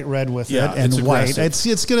 and bright red with it, and it's white.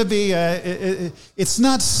 aggressive. It's going to be. It's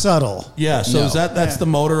not subtle. Yeah. So that's the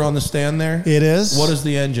motor on the stand there? It is. What is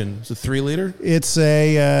the engine? It's a 3-liter? It's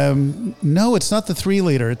a no. It's not the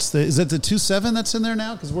 3-liter. Is it the 2.7 that's in there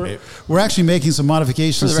now? Because we're actually making some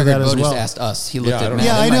modifications For the record, to that as Beau well. just asked us. He looked at me.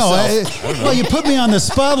 Yeah, I know. Well, you put me on the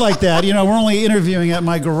spot like that. We're only interviewing at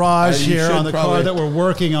my garage here on the car that we're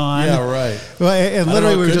working on. Yeah, right. Well, and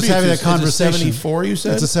literally we were just having that conversation. It's a 74, you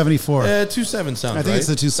said? It's a 74. 2.7 sounds right. I think it's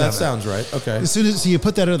the 2.7. That sounds right. Okay. As soon as you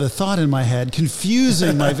put that other thought in my head,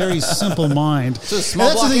 confusing my very simple mind. So a small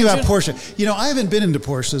that's the thing block about Porsche. I haven't been into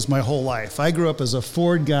Porsches my whole life. I grew up as a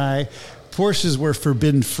Ford guy. Porsches were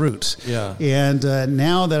forbidden fruit. Yeah. And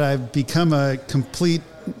now that I've become a complete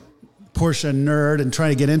Porsche nerd and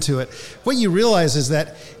trying to get into it, what you realize is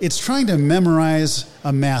that it's trying to memorize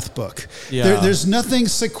a math book. Yeah. There's nothing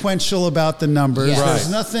sequential about the numbers. Yeah. There's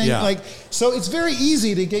Right. nothing so it's very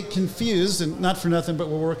easy to get confused, and not for nothing, but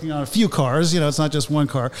we're working on a few cars. It's not just one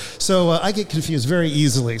car. So I get confused very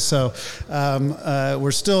easily. So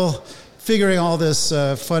we're still figuring all this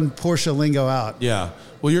fun Porsche lingo out. Yeah.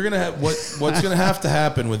 Well, you're gonna have what's gonna have to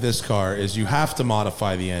happen with this car is you have to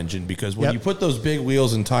modify the engine, because when you put those big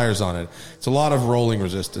wheels and tires on it, it's a lot of rolling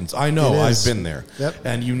resistance. I know, I've been there. Yep.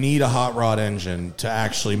 And you need a hot rod engine to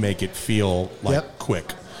actually make it feel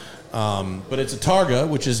quick. But it's a Targa,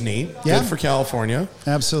 which is neat. Yeah. Good for California.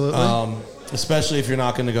 Absolutely. Especially if you're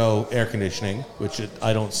not going to go air conditioning, which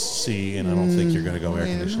I don't see, and I don't think you're going to go air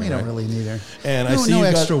conditioning. We don't really need it. And no, I see no you've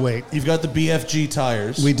extra got, weight. You've got the BFG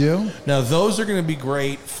tires. We do. Now, those are going to be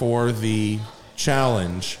great for the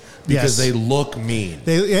challenge because they look mean.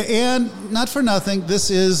 And not for nothing, this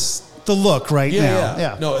is the look now.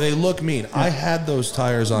 Yeah. No, they look mean. I had those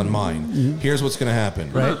tires on mine. Mm-hmm. Here's what's going to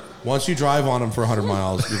happen. Right. Once you drive on them for 100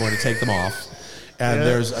 miles, you're going to take them off. And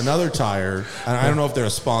there's another tire, and I don't know if they're a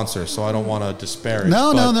sponsor, so I don't want to disparage.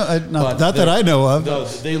 No, not that I know of. No,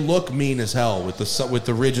 they look mean as hell with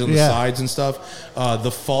the ridge on the sides and stuff.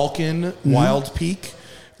 The Falcon Wild Peak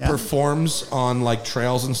performs on like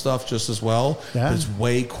trails and stuff just as well. Yeah. But it's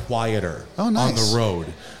way quieter on the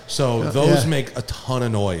road. So those make a ton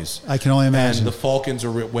of noise. I can only imagine. And the Falcons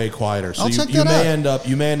are way quieter. So you may end up.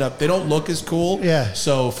 They don't look as cool. Yeah.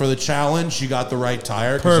 So for the challenge, you got the right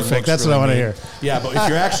tire. Perfect. That's really what I want to hear. Yeah, but if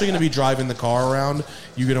you're actually going to be driving the car around,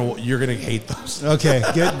 you're gonna hate those. Okay.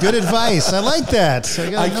 Good advice. I like that.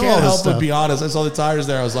 I can't help but be honest. I saw the tires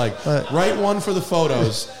there. I was like, right one for the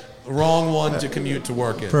photos. Wrong one to commute to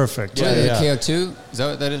work in. Perfect. Yeah, the KO2? Is that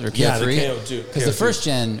what that is? Or KO3? Yeah, the KO2. Because the first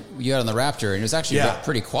gen, you had on the Raptor, and it was actually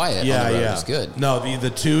pretty quiet on the road. It was good. No,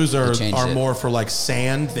 the twos are more for like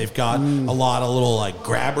sand. They've got a lot of little like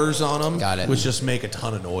grabbers on them. Got it. Which just make a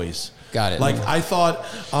ton of noise. Got it. Like I thought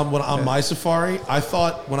on my Safari, I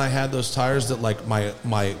thought when I had those tires that like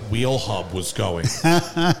my wheel hub was going.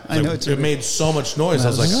 I know it made so much noise. I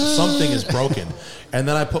was like, something is broken. And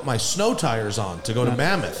then I put my snow tires on to go to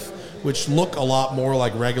Mammoth, which look a lot more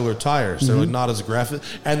like regular tires. They're not as aggressive.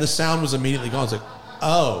 And the sound was immediately gone. It's like,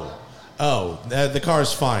 the car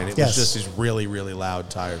is fine. It was just these really, really loud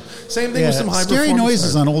tires. Same thing with some high scary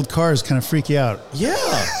noises on old cars kind of freak you out. Yeah.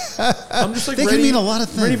 I'm just like they can mean a lot of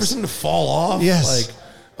things. Ready for something to fall off. Yes. Like,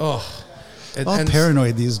 oh. All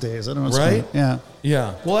paranoid these days. I don't know what's going on. Yeah.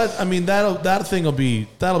 Yeah. Well, that'll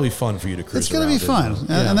be fun for you to cruise. It's going to be fun,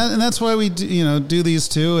 and that's why we do these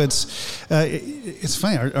too. It's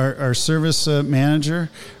funny. Our service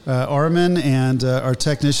manager Armin and our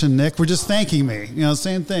technician Nick were just thanking me.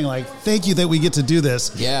 Same thing. Like, thank you that we get to do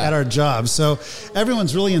this at our job. So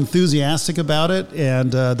everyone's really enthusiastic about it,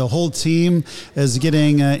 and the whole team is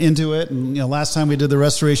getting into it. And last time we did the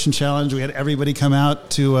restoration challenge, we had everybody come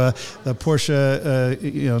out to the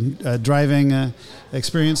Porsche driving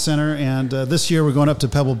experience center, and this year we're going up to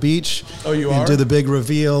Pebble Beach. Oh, you and are? do the big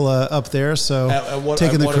reveal up there. So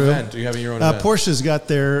taking the crew. Event? Do you have your own event? Porsche's got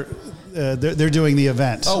their. They're doing the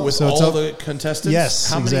event. Oh, with all the contestants? Yes,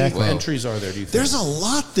 How many exactly. entries are there, do you think? There's a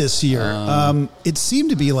lot this year. It seemed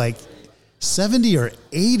to be like 70 or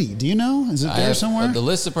 80. Do you know? Is it there somewhere? The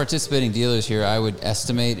list of participating dealers here, I would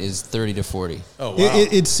estimate, is 30 to 40. Oh, wow.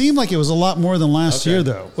 It seemed like it was a lot more than last year,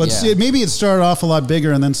 though. Maybe it started off a lot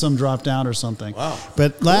bigger and then some dropped out or something. Wow.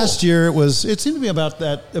 But last year, it seemed to be about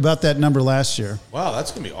that number last year. Wow,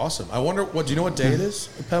 that's going to be awesome. I wonder, do you know what day it is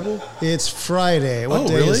at Pebble? It's Friday. What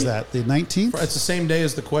day is that? The 19th? It's the same day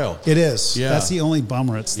as the Quail. It is. Yeah. That's the only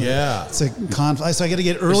bummer. It's a conflict. So I got to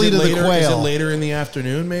get early to the Quail. Is it later in the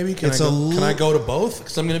afternoon, maybe? Can I go to both?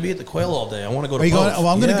 Because I'm going to be at the Quail all day. I want to go to both.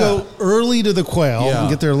 I'm going to go early to the Quail and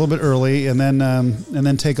get there a little bit early, and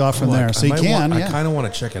then take off from there. So you can. I kind of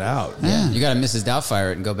want to check it out. Yeah. You got to Mrs.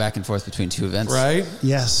 Doubtfire it and go back and forth between two events. Right?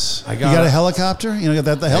 Yes. You got a helicopter? You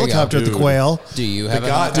got the helicopter at the Quail. Do you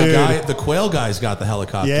have the Quail guy's got the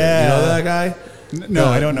helicopter. Yeah. You know that guy? No,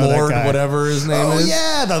 I don't know Lord, that guy. whatever his name is. Oh,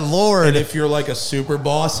 yeah, the Lord. And if you're like a super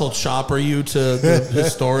boss, he'll chopper you to the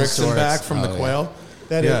historics and back from the Quail.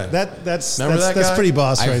 That's pretty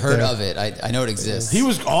boss right there. I've heard of it. I know it exists. He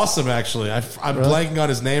was awesome, actually. I'm blanking on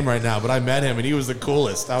his name right now, but I met him, and he was the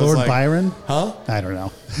coolest. I was Lord like, Byron? Huh? I don't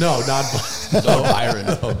know. No, not Byron.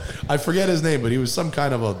 No. I forget his name, but he was some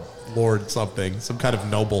kind of a lord something, some kind of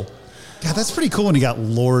noble. God, that's pretty cool when you got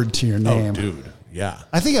Lord to your name. Oh, dude. Yeah.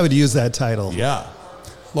 I think I would use that title. Yeah.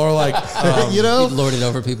 Or like, You'd lord it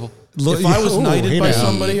over people. If I was knighted by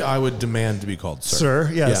somebody, I would demand to be called sir.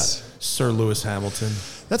 Sir, yes. Yeah. Sir Lewis Hamilton.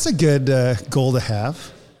 That's a good goal to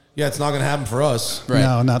have. Yeah, it's not going to happen for us. Right.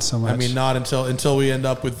 No, not so much. I mean, not until we end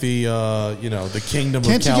up with the the kingdom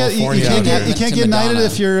of California. You can't get knighted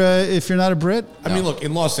if you're not a Brit. I mean, look,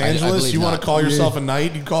 in Los Angeles, you want to call yourself a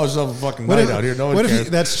knight, you call yourself a fucking knight out here. No one cares.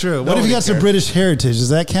 That's true. What if you got some British heritage? Does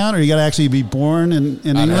that count, or you got to actually be born in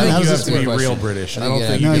England? I think you have to be real British. I don't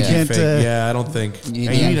think you can be fake. Yeah, I don't think. You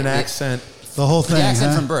need an accent. The whole thing. The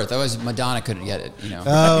accent from birth. Otherwise, Madonna couldn't get it.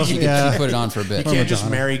 Oh, she put it on for a bit. You can't just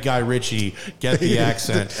marry Guy Ritchie, get the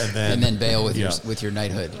accent, and then bail with your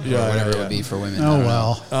knighthood, or whatever it would be for women. Oh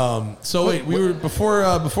well. So wait, we were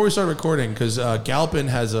before we started recording because Galpin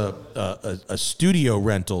has a a studio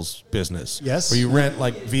rentals business. Yes. Where you rent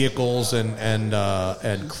like vehicles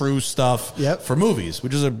and crew stuff for movies,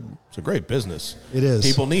 which is it's a great business. It is.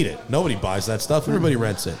 People need it. Nobody buys that stuff. Everybody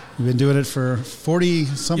rents it. We've been doing it for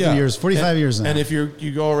 40-something years, 45 years now. And if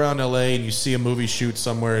you go around LA and you see a movie shoot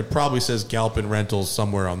somewhere, it probably says Galpin Rentals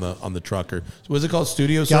somewhere on the truck. Or what's it called?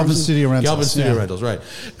 Studio Galpin Services? Studio Rentals. Galpin Studio Rentals, right.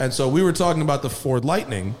 And so we were talking about the Ford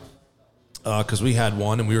Lightning, because we had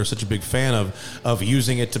one and we were such a big fan of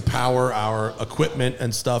using it to power our equipment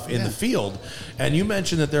and stuff in the field. And you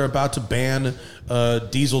mentioned that they're about to ban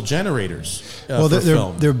diesel generators for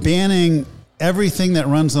film. They're banning everything that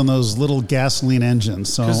runs on those little gasoline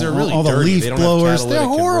engines. So they're really all the dirty. leaf They don't have blowers, they're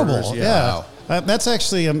catalytic horrible. converters. Yeah. That's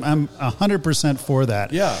actually, I'm 100% for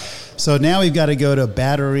that. Yeah. So now we've got to go to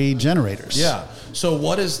battery generators. Yeah. So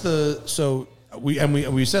what is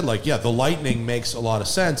we said the Lightning makes a lot of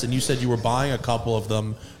sense, and you said you were buying a couple of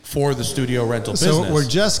them for the studio rental business. So we're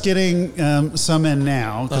just getting some in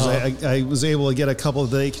now because I was able to get a couple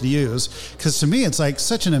that they could use. Because to me, it's like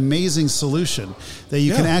such an amazing solution that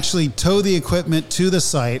you can actually tow the equipment to the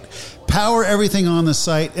site, power everything on the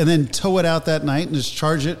site, and then tow it out that night and just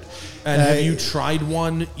charge it. And have you tried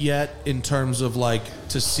one yet in terms of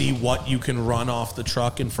to see what you can run off the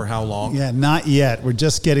truck and for how long? Yeah, not yet. We're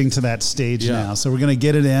just getting to that stage now. So we're going to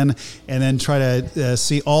get it in and then try to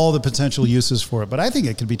see all the potential uses for it. But I think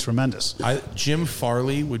it could be tremendous. Jim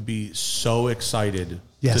Farley would be so excited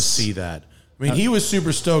to see that. I mean, he was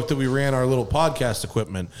super stoked that we ran our little podcast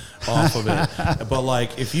equipment off of it.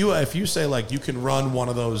 But if you say you can run one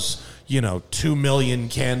of those, 2 million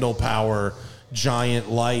candle power giant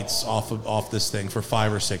lights off this thing for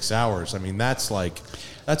 5 or 6 hours. I mean, that's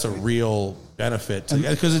a real benefit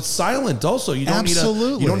because it's silent. Also, you don't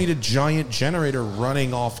need a giant generator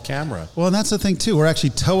running off camera. Well, and that's the thing too. We're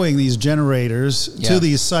actually towing these generators to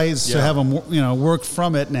these sites to have them, work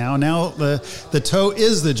from it now. Now the tow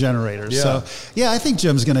is the generator. Yeah. So I think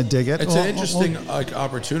Jim's going to dig it. It's an interesting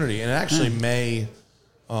opportunity, and it actually may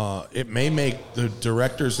make the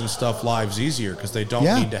directors and stuff lives easier because they don't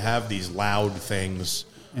need to have these loud things,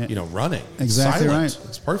 running. Exactly Silent. right.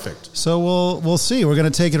 It's perfect. So we'll see. We're going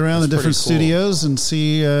to take it around the different studios and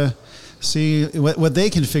see what they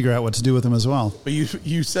can figure out what to do with them as well. But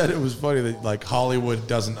you said it was funny that Hollywood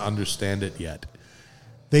doesn't understand it yet.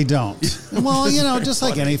 They don't. Well, just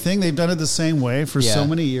like anything, they've done it the same way for so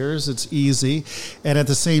many years. It's easy. And at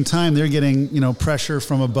the same time, they're getting, pressure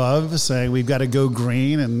from above saying we've got to go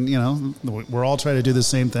green. And, we're all trying to do the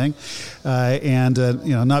same thing and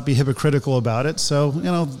not be hypocritical about it. So,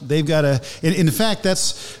 they've got to, in fact,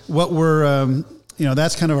 that's what we're,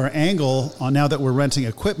 that's kind of our angle on now that we're renting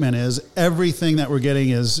equipment is everything that we're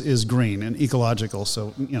getting is green and ecological.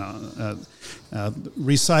 So,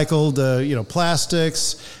 recycled,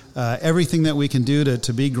 plastics, everything that we can do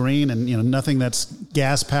to be green and, nothing that's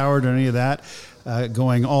gas powered or any of that,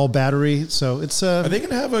 going all battery. So it's, are they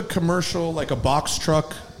going to have a commercial, like a box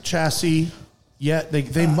truck chassis yet?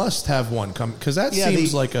 They must have one come because that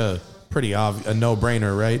seems like a pretty obvious, a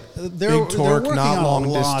no-brainer, right? Big torque, not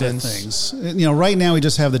long distance. Things. Right now we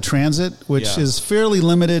just have the Transit, which is fairly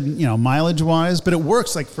limited, mileage-wise, but it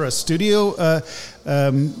works for a studio.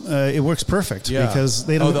 It works perfect because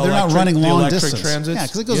they're not running long distance. Transits? Yeah,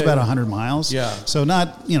 because it goes about 100 miles. Yeah. So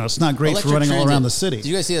it's not great for running all around the city. Did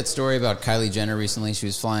you guys see that story about Kylie Jenner recently? She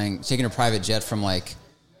was taking her private jet from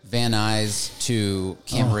Van Nuys to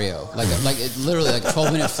Camarillo, literally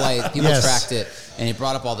 12-minute flight. People tracked it, and it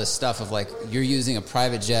brought up all this stuff of you're using a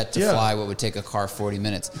private jet to fly what would take a car 40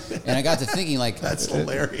 minutes. And I got to thinking that's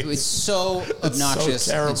hilarious. It's so obnoxious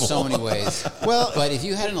in so many ways. Well, but if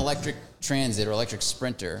you had an electric Transit or electric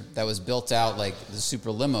Sprinter that was built out like the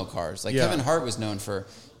super limo cars, Kevin Hart was known for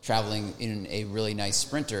traveling in a really nice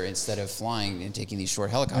Sprinter instead of flying and taking these short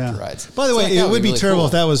helicopter rides. By the way, it would be really terrible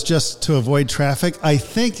if that was just to avoid traffic.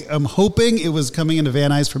 I'm hoping it was coming into Van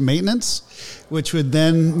Nuys for maintenance, which would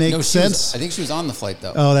then make sense. I think she was on the flight,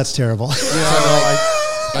 though. Oh, that's terrible.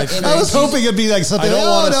 I was hoping it'd be something. They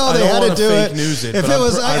had to do it. News it. If it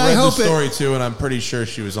was, I read hope the story too, and I'm pretty sure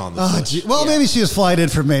she was on the flight. Maybe she was flying in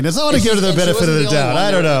for maintenance. I want to give her the benefit of the doubt. I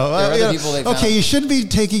don't know. Okay, you should be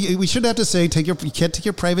taking. We should have to say you can't take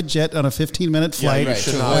your private jet on a 15-minute flight.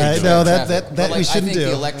 No, that we shouldn't do. I think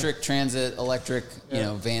the electric Transit,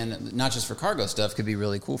 van, not just for cargo stuff, could be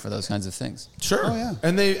really cool for those kinds of things. Sure. Oh, yeah.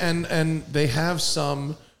 And they have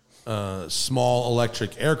some small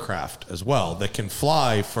electric aircraft as well that can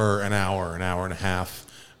fly for an hour and a half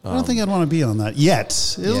I don't think I'd want to be on that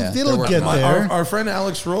yet. It'll get My, there. our friend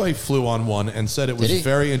Alex Roy flew on one and said it was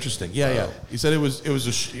very interesting. Yeah. He said it was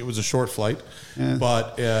a short flight,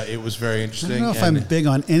 but it was very interesting. I don't know if I'm big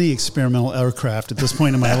on any experimental aircraft at this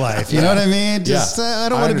point in my life. You know what I mean? Just I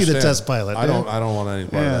don't want to be the test pilot. I don't want any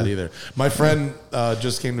part of that either. My friend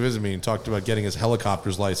just came to visit me and talked about getting his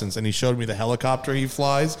helicopter's license, and he showed me the helicopter he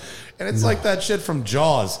flies, and it's like that shit from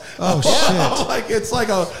Jaws. Oh shit! Like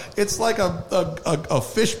it's like a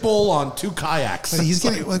fishbowl on two kayaks. But he's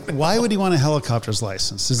getting. Why would he want a helicopter's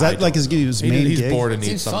license? Is that like his main he's gig? bored and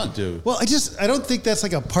needs something to do. Well, I don't think that's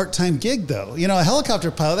like a part-time gig though. You know, a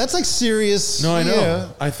helicopter pilot, that's like serious. No, I know. Yeah.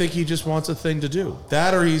 I think he just wants a thing to do.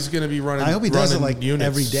 That, or he's going to be running. I hope he does it like units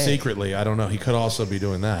every day secretly. I don't know. He could also be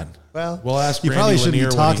doing that. Well, we'll ask. You Randy probably shouldn't Lanier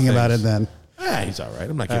be talking about it then. He's all right.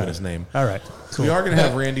 I'm not giving his name. All right, cool. We are going to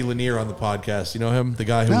have Randy Lanier on the podcast. You know him, the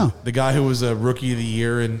guy who was a rookie of the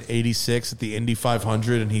year in '86 at the Indy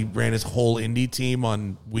 500, and he ran his whole Indy team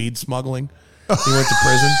on weed smuggling. He went to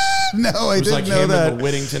prison. No, I didn't know that. And the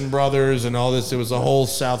Whittington brothers and all this. It was a whole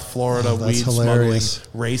South Florida weed smuggling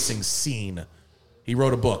racing scene. He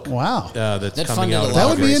wrote a book. Wow, that's coming out. That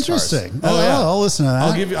would be interesting. I'll listen to that.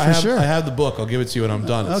 I'll give you. I have the book. I'll give it to you when I'm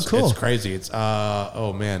done. Cool. It's crazy. It's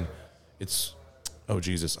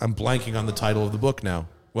Jesus. I'm blanking on the title of the book now.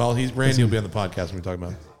 Well, Randy will be on the podcast when we talk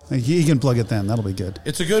about it. He can plug it then. That'll be good.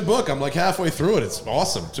 It's a good book. I'm like halfway through it. It's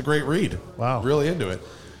awesome. It's a great read. Wow. Really into it.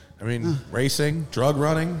 I mean, racing, drug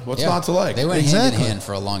running, what's not to like? They went hand in hand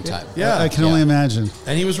for a long time. Yeah. I can only imagine.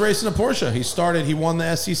 And he was racing a Porsche. He won the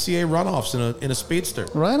SCCA runoffs in a Speedster.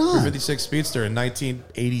 Right on. 356 Speedster in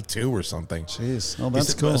 1982 or something. Jeez. Oh,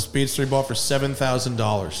 that's cool. A Speedster he bought for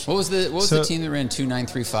 $7,000. What was the team that ran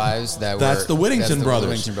 2.935s? That's the Whittington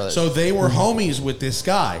brothers. So they were homies with this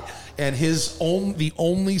guy, and the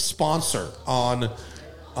only sponsor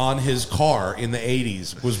on his car in the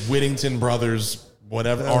 80s was Whittington Brothers,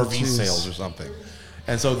 whatever, RV sales or something.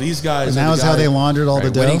 And so these guys... And that was how they laundered all the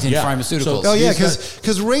dough? Whittington Pharmaceuticals.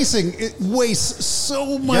 Because racing, it wastes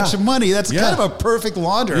so much money. That's kind of a perfect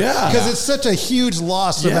launder. Because it's such a huge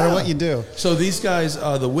loss no matter what you do. So these guys,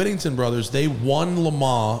 the Whittington brothers, they won Le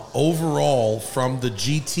Mans overall from the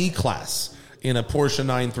GT class in a Porsche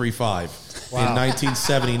 935 in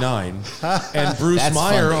 1979. And Bruce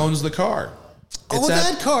Meyer owns the car.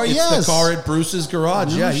 That car, it's the car at Bruce's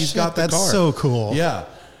garage. He's got the car. That's so cool. Yeah.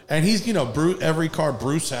 And he's, every car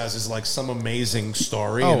Bruce has is like some amazing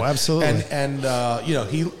story. Oh, absolutely. And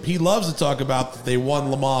he loves to talk about that they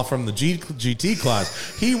won Le Mans from the GT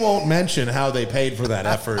class. He won't mention how they paid for that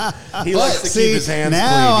effort. He likes to keep his hands clean.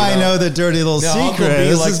 Now I know the dirty little secret.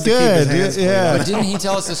 This is good. But didn't he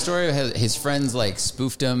tell us the story of his friends like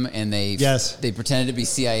spoofed him and they pretended to be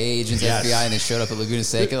CIA agents, FBI, and they showed up at Laguna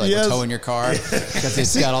Seca like towing your car because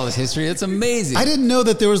it's got all this history. It's amazing. I didn't know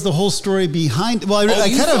that there was the whole story behind. Well, I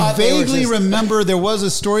kind of vaguely remember there was a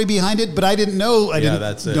story behind it, but I didn't know. I didn't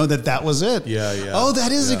know that was it. Oh,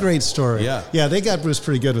 that is a great story. Yeah, they got Bruce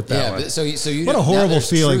pretty good with that one. So you what a horrible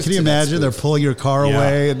feeling. Can you imagine? They're pulling your car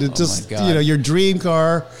away, and it just your dream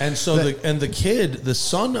car. And so the kid, the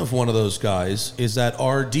son of one of those guys, is that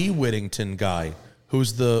R.D. Whittington guy,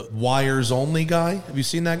 who's the wires only guy. Have you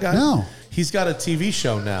seen that guy? No. He's got a TV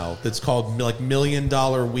show now that's called like $1 Million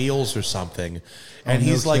Wheels or something, and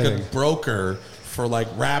he's like a broker for like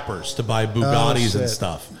rappers to buy Bugattis and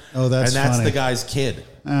stuff. Oh, that's funny. The guy's kid.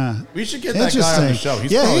 We should get that guy on the show.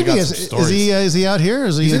 He's probably got some stories. Is he out here?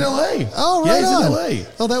 He's in L.A. Oh, right he's on. in L.A.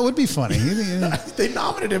 Oh, that would be funny. They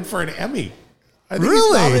nominated him for an Emmy. I think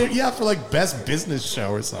really? He's for like Best Business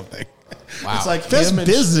Show or something. Wow. It's like Best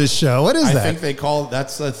Business Show. What is that? I think they call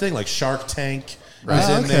that's the thing, like Shark Tank. He's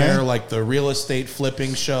in there, like the real estate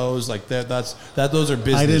flipping shows, like that. Those are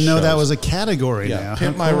business. I didn't know shows. that was a category. Now.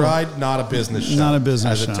 Pimp My Ride, not a business show. Not a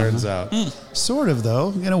business show, as it turns out. Sort of,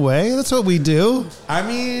 though, in a way. That's what we do. I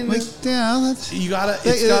mean, you gotta.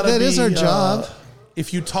 That is our job.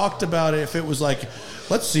 If you talked about it, if it was like,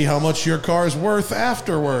 let's see how much your car is worth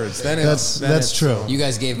afterwards. Then that's true. You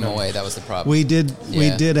guys gave them away. That was the problem. We did.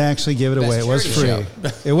 Yeah. We did actually give it away. It was free.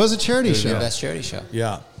 It was a charity show. Best charity show.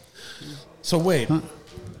 Yeah. So wait,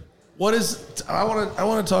 what is? I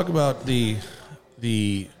want to talk about the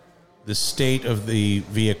state of the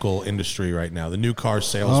vehicle industry right now, the new car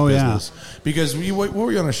sales business. Because what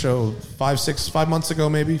were you on a show 5 months ago,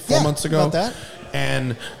 maybe 4 months ago? About that.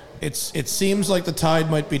 And it seems like the tide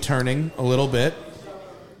might be turning a little bit.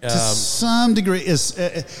 To some degree,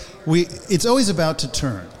 it's always about to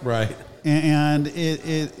turn, right? And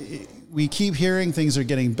we keep hearing things are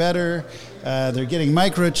getting better. They're getting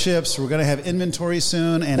microchips. We're going to have inventory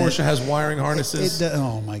soon. And Porsche has wiring harnesses.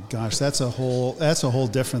 Oh my gosh, that's a whole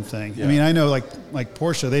different thing. Yeah. I mean, I know like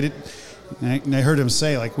Porsche, they did. And I heard him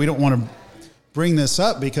say like, we don't want to bring this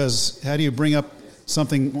up because how do you bring up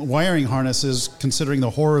something wiring harnesses considering the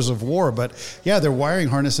horrors of war? But yeah, their wiring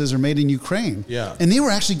harnesses are made in Ukraine. Yeah. And they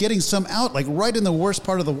were actually getting some out like right in the worst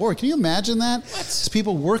part of the war. Can you imagine that? It's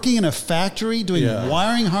people working in a factory doing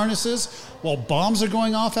wiring harnesses while bombs are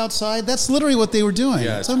going off outside. That's literally what they were doing.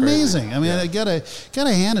 Yeah, it's amazing. Crazy. I mean, I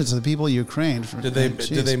gotta hand it to the people of Ukraine. Did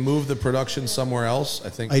they move the production somewhere else?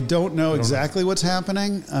 I don't know exactly what's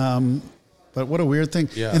happening. But what a weird thing.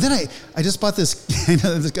 Yeah. And then I just bought this,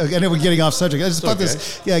 I know we're getting off subject. I just bought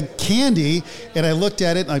this candy, and I looked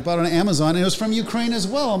at it, and I bought it on Amazon, and it was from Ukraine as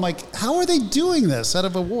well. I'm like, how are they doing this out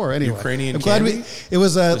of a war? Anyway, Ukrainian candy? It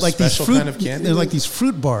was like these fruit, kind of candy? they're like these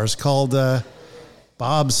fruit bars called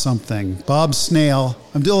Bob Snail.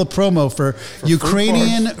 I'm doing a promo for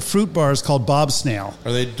Ukrainian fruit bars called Bob Snail.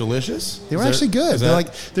 Are they delicious? They were actually good.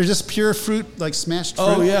 They're just pure fruit, like smashed fruit.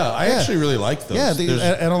 Oh yeah, I actually really like those.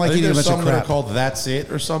 Yeah, I don't like eating a bunch of crap. That are called That's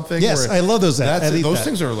It or something. Yes, I love those. Those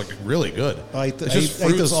things are like really good. It's just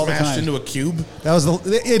fruit those all smashed the time. Into a cube.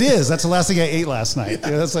 It is. That's the last thing I ate last night.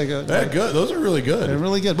 Yeah, that's they're good. Those are really good. They're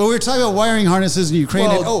really good. But we were talking about wiring harnesses in Ukraine.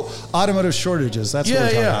 Automotive shortages. That's what we're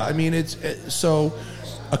talking about. I mean, so.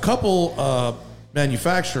 A couple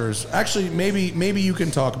manufacturers, actually, maybe you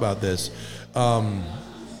can talk about this.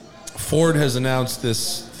 Ford has announced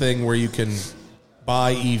this thing where you can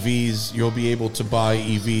buy EVs. You'll be able to buy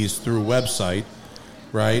EVs through a website,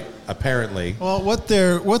 right? Apparently. Well, what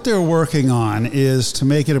they're working on is to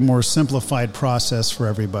make it a more simplified process for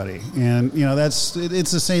everybody, and it's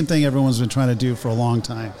the same thing everyone's been trying to do for a long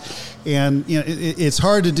time, and it's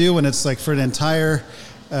hard to do when it's like for an entire.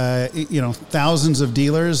 Thousands of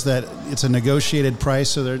dealers that it's a negotiated price.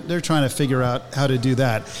 So they're trying to figure out how to do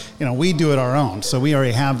that. We do it our own. So we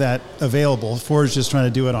already have that available. Ford's just trying to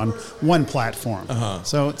do it on one platform.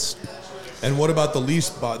 So it's. And what about the lease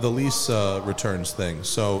returns thing?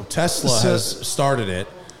 So Tesla has started it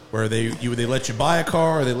where they let you buy a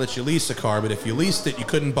car or they let you lease a car, but if you leased it, you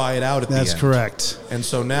couldn't buy it out at the end. That's correct. And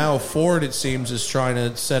so now Ford, it seems, is trying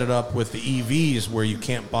to set it up with the EVs where you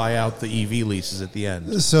can't buy out the EV leases at the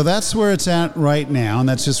end. So that's where it's at right now, and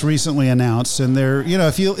that's just recently announced. And they're,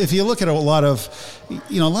 if you look at a lot of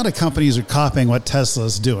companies are copying what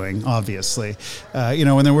Tesla's doing, obviously.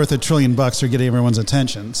 When they're worth $1 trillion, they're getting everyone's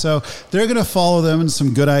attention. So they're going to follow them in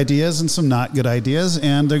some good ideas and some not good ideas,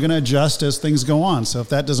 and they're going to adjust as things go on. So if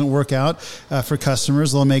that doesn't work out for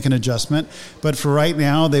customers, they'll make an adjustment. But for right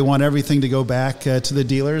now, they want everything to go back to the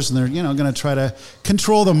dealers, and they're going to try to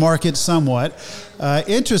control the market somewhat.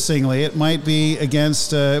 Interestingly, it might be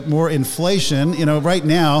against more inflation. Right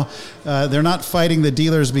now, they're not fighting the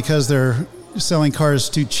dealers because they're selling cars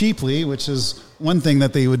too cheaply, which is one thing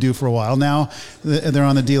that they would do for a while. Now they're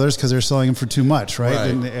on the dealers because they're selling them for too much, right?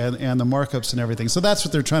 And the markups and everything. So that's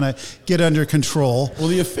what they're trying to get under control. Well,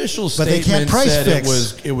 the official statement said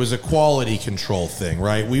it was a quality control thing,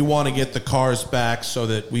 right? We want to get the cars back so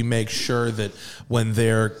that we make sure that when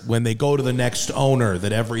they go to the next owner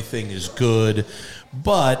that everything is good.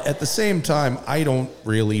 But at the same time, I don't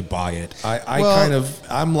really buy it.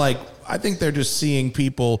 I'm like, I think they're just seeing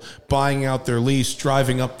people buying out their lease,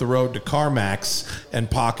 driving up the road to CarMax and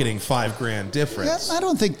pocketing $5,000 difference. Yeah, I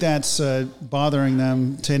don't think that's bothering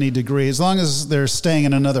them to any degree. As long as they're staying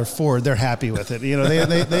in another Ford, they're happy with it.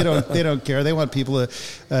 They don't care. They want people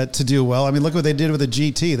to do well. I mean, look what they did with the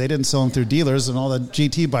GT. They didn't sell them through dealers, and all the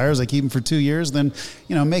GT buyers, they keep them for 2 years, then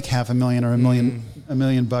make $500,000 or $1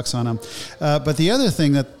 million bucks on them. But the other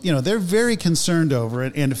thing that they're very concerned over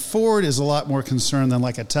it, and Ford is a lot more concerned than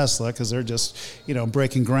like a Tesla, because they're just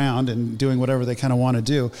breaking ground and doing whatever they kind of want to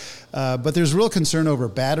do. But there's real concern over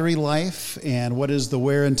battery life and what is the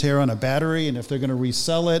wear and tear on a battery, and if they're going to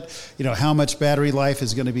resell it, how much battery life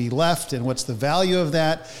is going to be left, and what's the value of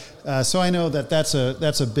that. So I know that's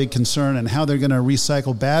a big concern, and how they're going to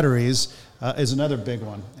recycle batteries is another big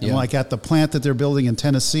one. And like at the plant that they're building in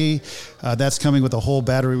Tennessee, that's coming with a whole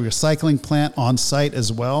battery recycling plant on site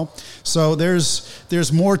as well. So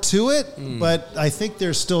there's more to it, but I think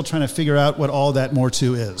they're still trying to figure out what all that more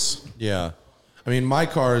to is. Yeah. I mean, my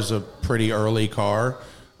car is a pretty early car.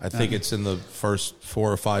 I think it's in the first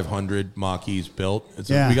 400 or 500 Mach-E's built. It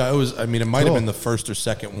might have been the first or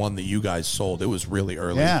second one that you guys sold. It was really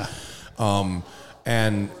early. Yeah.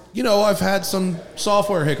 And, I've had some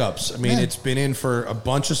software hiccups. I mean, it's been in for a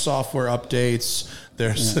bunch of software updates.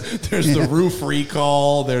 There's the roof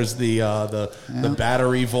recall. There's the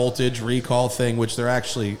battery voltage recall thing, which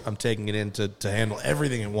I'm taking it in to handle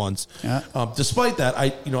everything at once. Yeah. Despite that,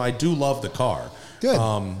 I do love the car. Good.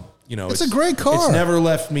 It's a great car. It's never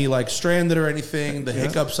left me stranded or anything. The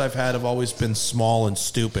hiccups I've had have always been small and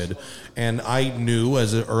stupid. And I knew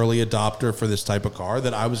as an early adopter for this type of car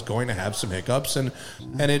that I was going to have some hiccups. And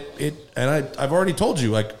I've already told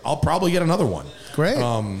you, I'll probably get another one. Great.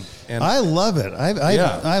 And I love it.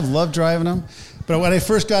 I love driving them. But when I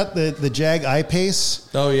first got the Jag I-Pace,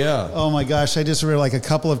 oh my gosh, I just remember a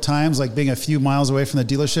couple of times being a few miles away from the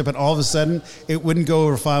dealership, and all of a sudden it wouldn't go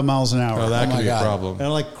over 5 miles an hour. Oh, that could be a problem.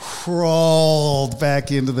 And I crawled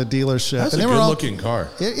back into the dealership. That's and a good-looking car.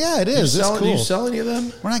 It is. It's cool. Do you sell any of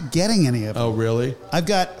them? We're not getting any of them. Oh, really? I've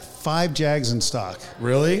got 5 Jags in stock.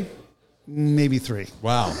 Really? Maybe 3.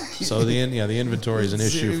 Wow. So the inventory is an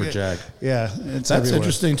issue for Jag. Yeah, that's everywhere.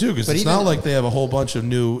 Interesting too, because it's not like they have a whole bunch of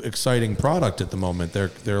new exciting product at the moment. Their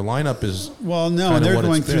lineup is and they're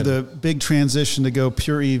going through the big transition to go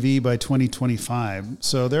pure EV by 2025.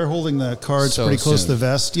 So they're holding the cards pretty close to the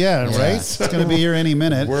vest. Yeah, right. It's going to be here any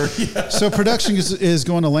minute. So production is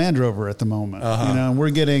going to Land Rover at the moment. And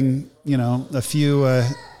we're getting a few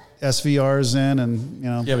SVRs in,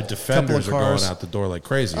 and but Defenders are going out the door like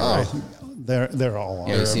crazy, right? They're all on.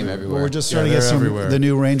 Yeah, you see them everywhere. We're just starting to get the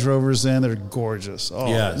new Range Rovers in. They're gorgeous. Oh,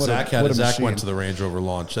 yeah, Zach went to the Range Rover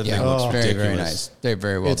launch. That thing looks very, ridiculous. very nice. They're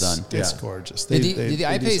very well done. It's gorgeous. Did the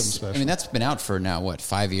I-Pace, I mean, that's been out for now,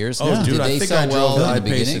 5 years? Oh, dude, I think I drove the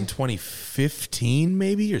I-Pace in 2015,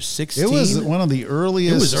 maybe, or 16. It was one of the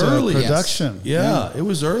earliest production. Yeah, it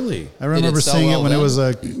was early. I remember seeing it when it was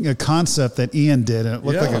a concept that Ian did, and it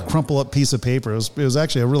looked like a crumple-up piece of paper. It was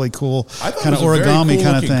actually a really cool kind of origami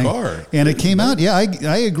kind of thing. Car. And it came out,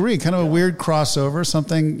 I agree, kind of a weird crossover,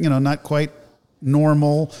 something, not quite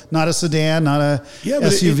normal, not a sedan, not a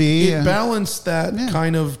SUV. It balanced that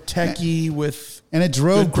kind of techie with... And it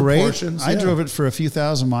drove great. I drove it for a few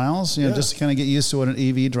thousand miles, just to kind of get used to what an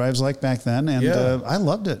EV drives like back then. And I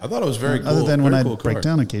loved it. I thought it was very cool. Other than when I'd break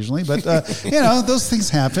down occasionally. But, those things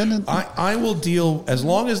happen. I will deal, as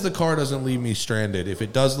long as the car doesn't leave me stranded. If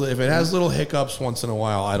it has little hiccups once in a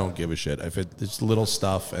while, I don't give a shit. If it's little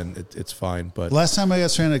stuff, and it's fine. But last time I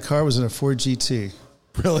got stranded in a car was in a Ford GT.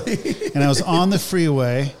 Really? And I was on the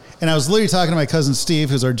freeway. And I was literally talking to my cousin Steve,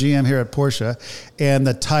 who's our GM here at Porsche, and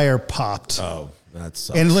the tire popped. Oh, that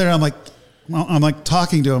sucks. And later I'm like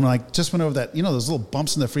talking to him, just went over that, those little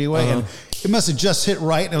bumps in the freeway, and it must have just hit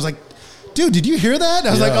right. And I was like, dude, did you hear that?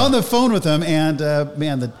 I was on the phone with him, and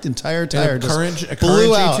man, the entire tire just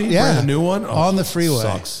blew out. GT, brand new one? On the freeway.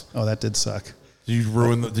 Sucks. Oh, that did suck. Did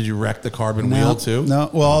you wreck the carbon wheel too? No.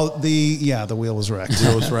 Well, the wheel was wrecked. The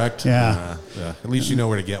wheel was wrecked? Yeah. At least you know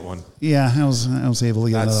where to get one. Yeah, I was able to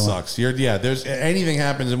get another one. That sucks. There's anything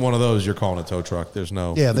happens in one of those, you're calling a tow truck. There's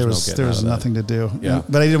no. Yeah, there was nothing to do. Yeah.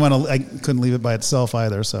 But I couldn't leave it by itself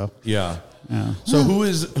either. So. Yeah. So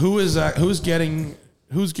who's getting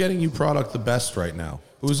you product the best right now?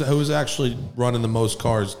 Who's actually running the most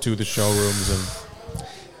cars to the showrooms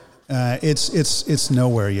and? It's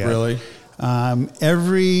nowhere yet. Really?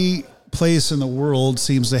 Every place in the world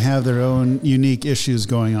seems to have their own unique issues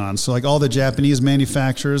going on. So all the Japanese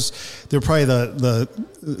manufacturers, they're probably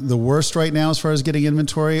the worst right now as far as getting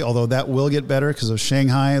inventory, although that will get better because of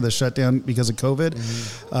Shanghai, the shutdown because of COVID.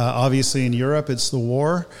 Mm-hmm. Obviously in Europe, it's the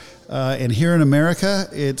war. And here in America,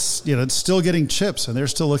 it's still getting chips, and they're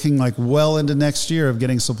still looking well into next year of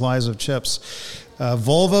getting supplies of chips.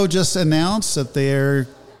 Volvo just announced that they're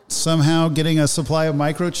somehow getting a supply of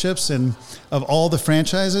microchips, and of all the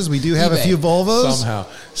franchises, we do have a few Volvos.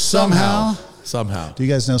 Somehow. Do you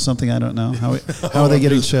guys know something I don't know? How are they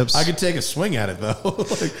getting chips? I could take a swing at it though.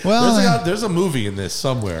 There's a movie in this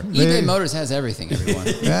somewhere. eBay Motors has everything. Everyone.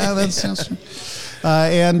 Yeah, that sounds true.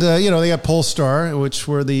 And they got Polestar, which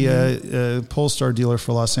we're the Polestar dealer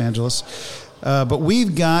for Los Angeles, but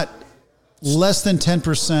we've got less than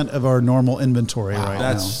 10% of our normal inventory right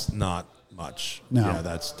now. That's not much. No. Yeah,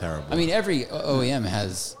 that's terrible. I mean, every OEM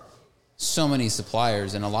has so many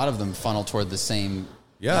suppliers, and a lot of them funnel toward the same.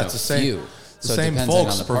 Yeah, it's the same. Few. The same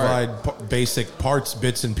folks provide basic parts,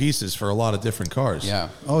 bits, and pieces for a lot of different cars. Yeah.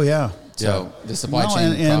 Oh, yeah. So the supply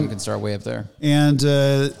chain problem can start way up there. And,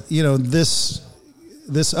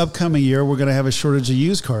 this upcoming year, we're going to have a shortage of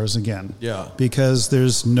used cars again. Yeah. Because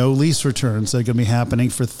there's no lease returns that are going to be happening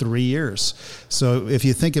for 3 years. So if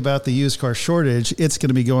you think about the used car shortage, it's going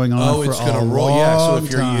to be going on for a long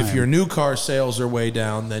time. If your new car sales are way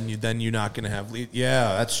down, then you're not going to have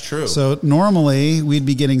that's true. So normally we'd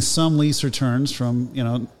be getting some lease returns from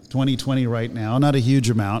 2020 right now, not a huge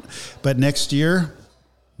amount, but next year,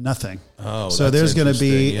 nothing. Oh, so there's going to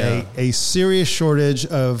be a serious shortage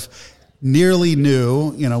of nearly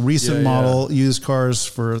new, recent model used cars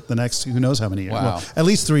for the next who knows how many years. Wow. Well, at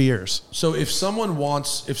least 3 years. So if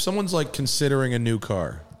someone's like considering a new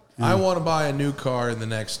car, I want to buy a new car in the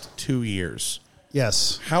next 2 years.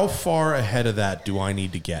 Yes. How far ahead of that do I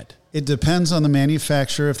need to get? It depends on the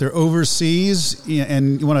manufacturer. If they're overseas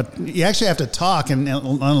and you actually have to talk, and a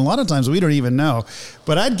lot of times we don't even know.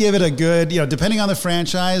 But I'd give it a good, depending on the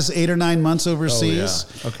franchise, 8 or 9 months overseas,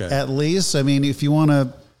 at least. I mean, if you want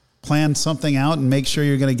to plan something out and make sure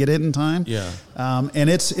you're going to get it in time. Yeah. And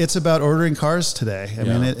it's about ordering cars today. I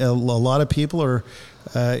mean, a lot of people are.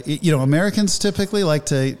 Americans typically like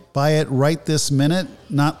to buy it right this minute,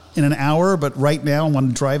 not in an hour, but right now, and want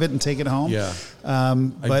to drive it and take it home. Yeah.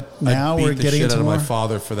 But now we're getting shit to out of more. my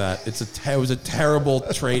father for that. It was a terrible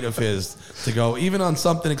trait of his to go even on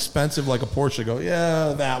something expensive like a Porsche. Go,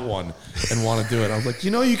 that one, and want to do it. I was like,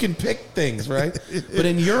 you can pick things, right? But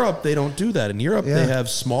in Europe, they don't do that. In Europe, they have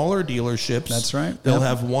smaller dealerships. That's right. They'll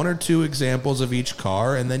have 1 or 2 examples of each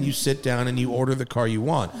car, and then you sit down and you order the car you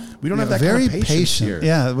want. We don't have that very kind of patience here.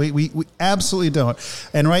 Yeah, we absolutely don't.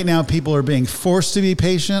 And right now, people are being forced to be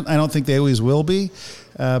patient. I don't think they always will be.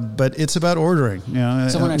 But it's about ordering. Now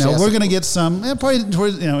we're going to get some. Probably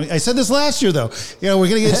towards. I said this last year though. We're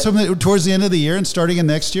going to get some towards the end of the year, and starting in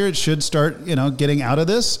next year, it should start. Getting out of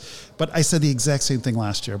this. But I said the exact same thing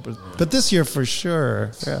last year. But this year for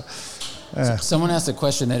sure. Yeah. Someone asked a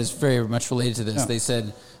question that is very much related to this. Yeah. They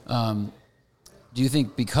said, do you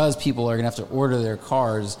think because people are going to have to order their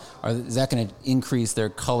cars, is that going to increase their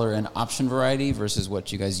color and option variety versus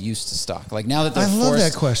what you guys used to stock? Like now that they're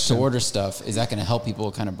forced to order stuff, is that going to help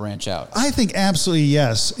people kind of branch out? I think absolutely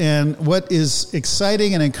yes. And what is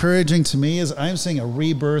exciting and encouraging to me is I'm seeing a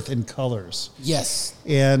rebirth in colors. Yes.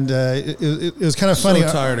 And it was kind of funny.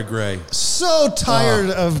 So tired of gray. So tired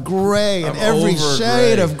of gray and every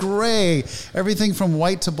shade of gray. Everything from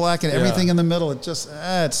white to black and everything in the middle. It just,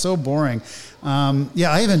 it's so boring.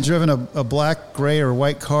 I haven't driven a black, gray, or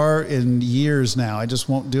white car in years now. I just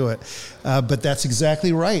won't do it. But that's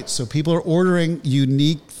exactly right. So people are ordering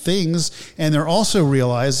unique things, and they're also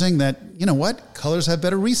realizing that, colors have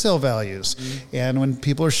better resale values. Mm-hmm. And when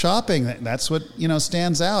people are shopping, that's what,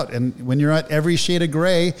 stands out. And when you're at every shade of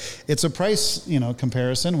gray, it's a price,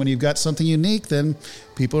 comparison. When you've got something unique, then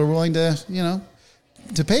people are willing to,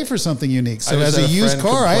 to pay for something unique. So as a used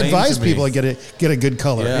car, I advise people to get a good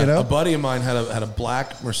color. A buddy of mine had a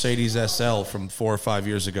black Mercedes SL from 4 or 5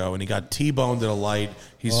 years ago, and he got T-boned at a light.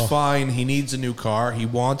 He's fine. He needs a new car. He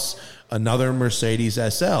wants another Mercedes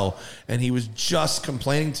SL, and he was just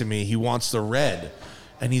complaining to me. He wants the red.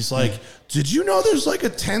 And he's like, did you know there's like a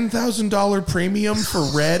 $10,000 premium for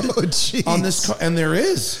red on this car? And there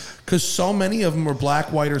is. Because so many of them were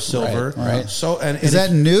black, white, or silver. Right. So, is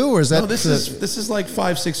that new or is that? No, this is like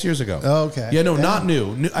 5-6 years ago. Oh, okay. Yeah, no, not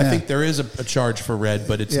new. I think there is a charge for red,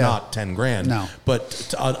 but it's not $10,000. No.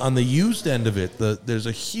 But on the used end of it, there's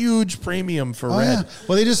a huge premium for red. Yeah.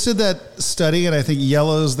 Well, they just did that study, and I think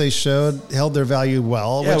yellows they showed held their value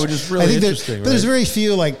well. Yeah, which is really interesting. There's very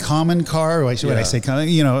few like common car. When I say common,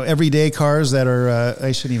 everyday cars that are.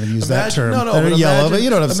 I shouldn't even use that term. That are yellow, but you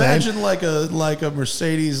know what I'm saying. Imagine like a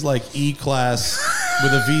Mercedes like E-Class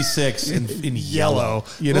with a V6 in yellow.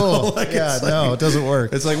 It doesn't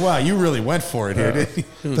work. It's like, wow, you really went for it here, didn't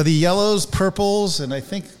you? But the yellows, purples, and I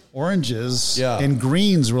think oranges and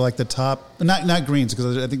greens were like the top. Not greens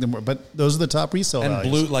because I think but those are the top resale values.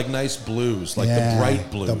 And blue, like nice blues, like the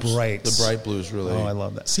bright blues. The bright blues, really. Oh, I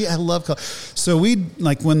love that. See, I love color. So we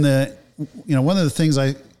when one of the things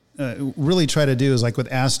I really try to do is like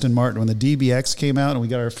with Aston Martin, when the DBX came out and we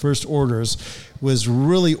got our first orders, was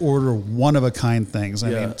really order one of a kind things. I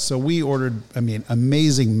mean, so we ordered,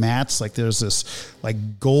 amazing mats. Like there's this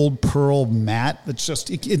like gold pearl mat that's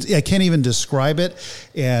just, I can't even describe it.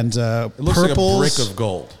 And it looks purples, like a brick of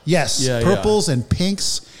gold. Yes. Purples and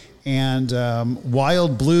pinks and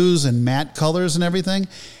wild blues and matte colors and everything.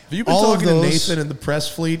 Have you been talking to Nathan in the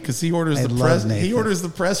press fleet? Because he orders He orders the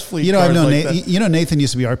press fleet. You know, I've known Nathan. You know, Nathan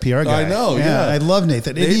used to be our PR guy. I know. Yeah, I love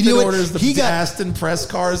Nathan. Nathan orders the Aston press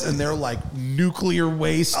cars, and they're like nuclear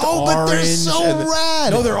waste. Oh, orange, but they're so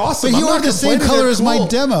rad. No, they're awesome. But he ordered the same color as my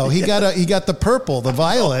demo. He got the purple, the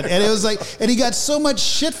violet, and it was like, and he got so much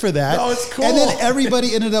shit for that. Oh, it's cool. And then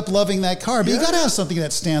everybody ended up loving that car. But you got to have something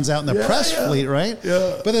that stands out in the press fleet, right?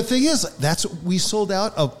 Yeah. But the thing is, we sold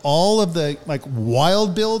out of all of the like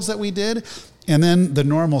wild builds that we did. And then the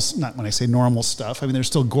normal, not when I say normal stuff, I mean, they're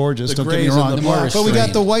still gorgeous, don't get me wrong. But we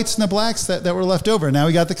got the whites and the blacks that were left over. Now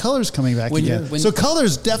we got the colors coming back again. So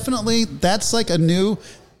colors, definitely, that's like a new,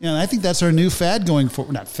 I think that's our new fad going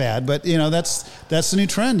forward. Not fad, but, that's the new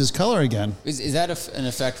trend is color again. Is that an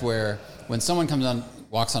effect where when someone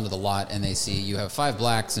walks onto the lot and they see you have 5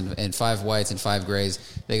 blacks and 5 whites and 5 grays,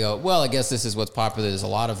 they go, well, I guess this is what's popular. There's a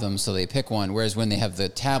lot of them, so they pick one. Whereas when they have the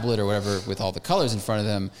tablet or whatever with all the colors in front of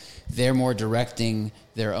them, they're more directing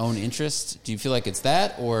their own interest. Do you feel like it's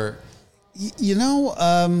that, or?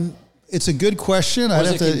 It's a good question. Or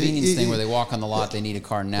is it a convenience thing where they walk on the lot, they need a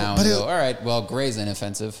car now, and go, all right, well, gray's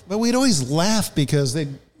inoffensive. But we'd always laugh because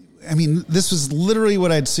this was literally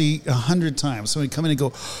what I'd see 100 times. Somebody come in and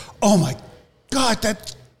go, oh my God,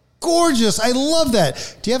 that's gorgeous. I love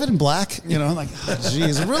that. Do you have it in black? I'm like, oh,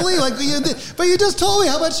 geez, really? But you just told me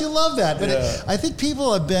how much you love that. But I think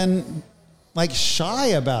people have been like shy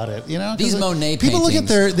about it, These Monet people look at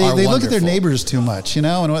they look at their neighbors too much, and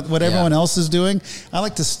what everyone else is doing. I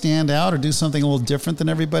like to stand out or do something a little different than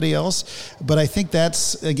everybody else. But I think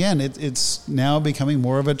that's, again, it's now becoming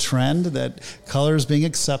more of a trend that color is being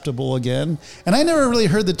acceptable again. And I never really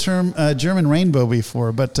heard the term German rainbow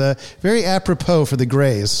before, but very apropos for the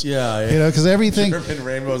grays. Yeah. Because everything. German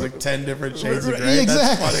rainbow is like 10 different shades of gray.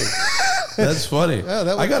 Exactly. That's funny. That's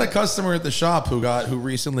funny. I got a customer at the shop who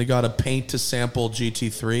recently got a paint to sample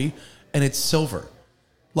GT3, and it's silver.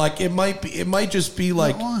 Like it might just be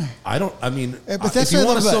like, but if you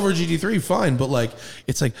want a silver GT3, fine. But like,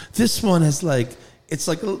 it's like this one has like, it's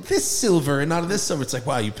like this silver and not this silver. It's like,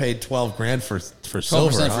 wow, you paid $12,000 for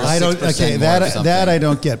silver. I don't. Okay, that I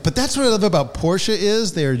don't get. But that's what I love about Porsche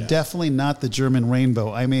is they're definitely not the German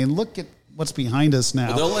rainbow. I mean, look at what's behind us now.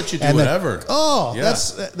 Well, they'll let you do whatever.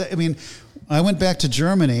 I went back to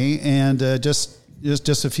Germany and just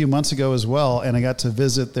a few months ago as well, and I got to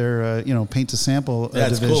visit their paint to sample division.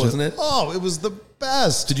 That's cool, isn't it? Oh, it was the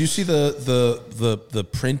best. Did you see the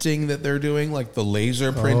printing that they're doing, like the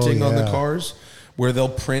laser printing on the cars, where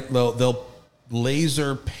they'll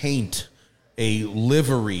laser paint a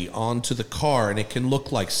livery onto the car, and it can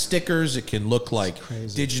look like stickers, it can look like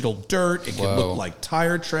digital dirt, it can look like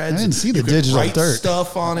tire treads. I didn't see the digital dirt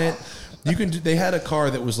stuff on it. They had a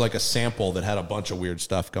car that was like a sample that had a bunch of weird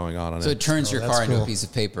stuff going on it. So it turns your car into a piece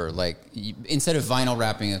of paper. Like instead of vinyl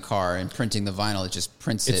wrapping a car and printing the vinyl, it just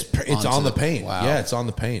prints it. It's on the paint. Wow. Yeah, it's on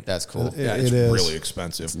the paint. That's cool. It's really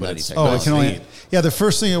expensive. But it's the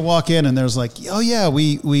first thing you walk in and there's like, oh yeah,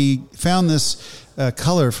 we found this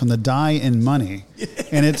color from the dye in money,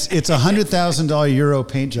 and it's $100,000 Euro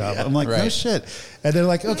paint job. I'm like, no shit. And they're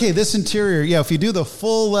like, okay, this interior, if you do the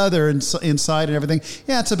full leather inside and everything,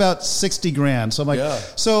 it's about $60,000. So I'm like,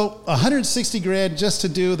 so $160,000 just to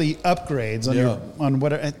do the upgrades on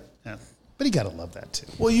whatever. But you got to love that too.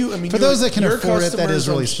 Well, for those that can afford it, that is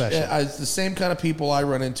really special. It's the same kind of people I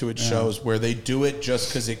run into at shows where they do it just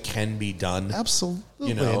because it can be done.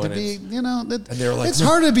 Absolutely. And they're like, it's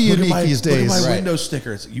hard to be unique these days. Look at my window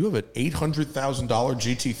stickers. You have an $800,000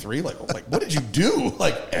 GT3. Like, what did you do?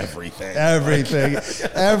 Like everything.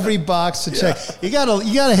 Every box to check. You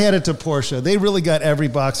gotta hand it to Porsche. They really got every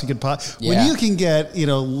box you could pop. When you can get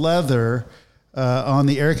leather. On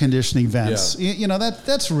the air conditioning vents,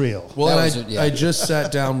 that's real. Well, I just sat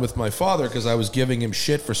down with my father because I was giving him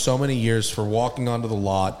shit for so many years for walking onto the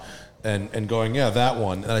lot and going, that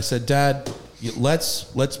one. And I said, Dad,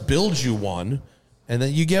 let's build you one, and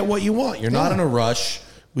then you get what you want. You're not in a rush.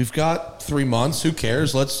 We've got 3 months. Who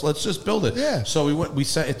cares? Let's just build it. Yeah. So we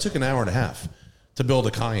sat. It took an hour and a half to build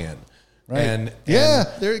a Cayenne. Right. And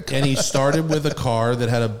he started with a car that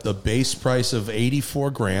had a base price of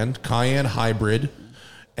 $84,000, Cayenne hybrid,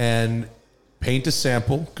 and paint to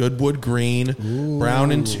sample, good wood green,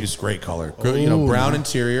 brown it's great color, brown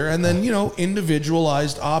interior, and then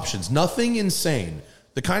individualized options. Nothing insane.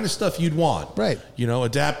 The kind of stuff you'd want, right?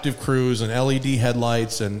 Adaptive cruise and LED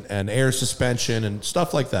headlights and air suspension and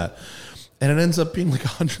stuff like that. And it ends up being like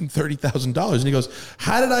 $130,000. And he goes,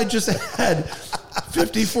 how did I just add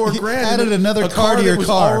 $54,000? Added another car to your car.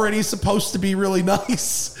 car. Already supposed to be really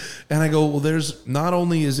nice. And I go, well, there's not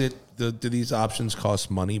only is it do these options cost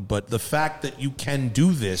money, but the fact that you can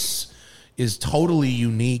do this is totally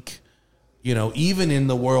unique. You know, even in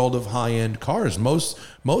the world of high-end cars, most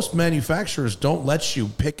manufacturers don't let you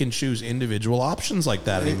pick and choose individual options like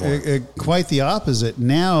that anymore. Quite the opposite.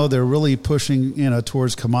 Now they're really pushing,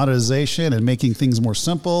 towards commoditization and making things more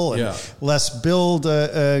simple and less build,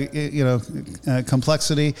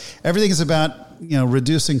 complexity. Everything is about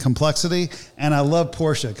reducing complexity, and I love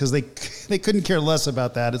Porsche because they couldn't care less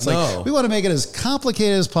about that. It's like, we want to make it as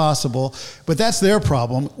complicated as possible, but that's their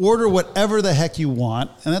problem. Order whatever the heck you want,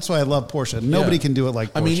 and that's why I love Porsche. Nobody can do it like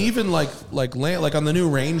Porsche. I mean, even like on the new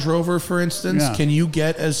Range Rover, for instance, can you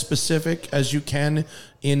get as specific as you can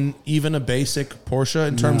in even a basic Porsche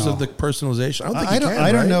in terms of the personalization? I don't think you can.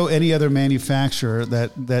 I don't know any other manufacturer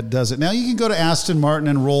that does it. Now you can go to Aston Martin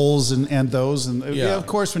and Rolls and those, and of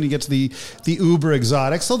course when you get to the Uber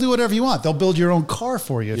exotics, they'll do whatever you want. They'll build your own car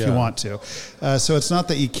for you if you want to. So it's not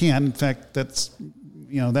that you can. In fact, that's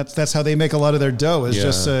how they make a lot of their dough. Is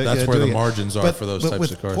just that's where the margins are for those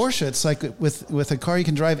types of cars. Porsche, it's like with a car you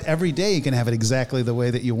can drive every day. You can have it exactly the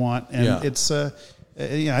way that you want, and it's.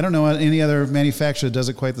 I don't know any other manufacturer that does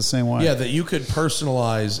it quite the same way. Yeah, that you could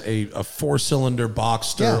personalize a 4-cylinder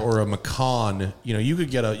Boxster or a Macan. You could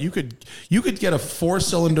get a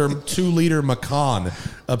 4-cylinder 2-liter Macan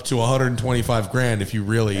up to $125,000 if you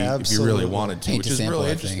really wanted to, which is really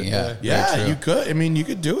interesting. Yeah, you could. I mean, you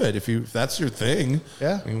could do it if that's your thing.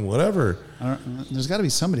 Yeah, I mean, whatever. There's got to be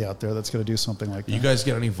somebody out there that's going to do something like that. You guys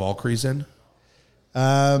get any Valkyries in?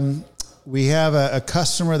 We have a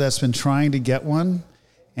customer that's been trying to get one,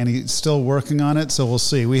 and he's still working on it. So we'll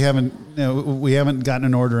see. We haven't gotten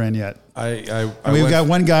an order in yet. We've got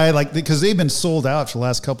one guy because they've been sold out for the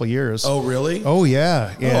last couple of years. Oh, really? Oh,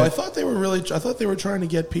 yeah. Oh, I thought they were trying to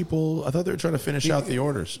get people. I thought they were trying to finish out the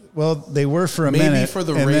orders. Well, they were for a minute. Maybe for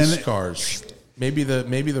the race cars. Maybe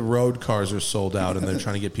the road cars are sold out, and they're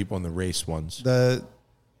trying to get people on the race ones. The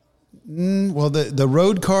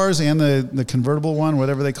road cars and the convertible one,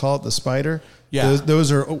 whatever they call it, the Spider,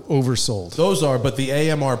 those are oversold. Those are, but the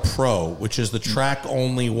AMR Pro, which is the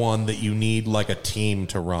track-only one that you need like a team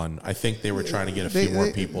to run, I think they were trying to get a few more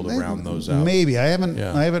people to round those out. Maybe. I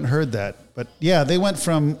haven't heard that. But yeah, they went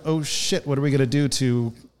from, oh shit, what are we going to do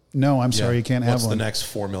to, no, I'm sorry, you can't have one. What's the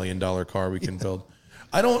next $4 million car we can build?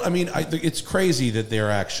 It's crazy that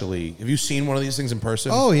they're actually. Have you seen one of these things in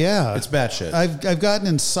person? Oh yeah, it's batshit. I've gotten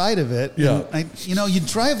inside of it. Yeah, you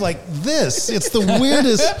drive like this. It's the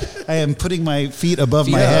weirdest. I am putting my feet above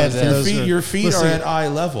my head. Your feet are at eye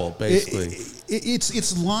level, basically.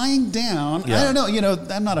 It's lying down. Yeah. I don't know.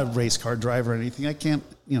 I'm not a race car driver or anything. I can't.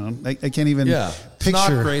 I can't even picture. It's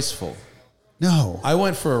not graceful. No, I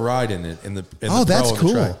went for a ride in it. That's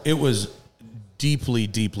cool. It was deeply,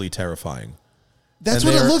 deeply terrifying. That's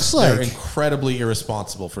what it looks like. They're incredibly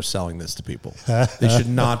irresponsible for selling this to people. They should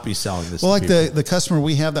not be selling this to people. Well, the customer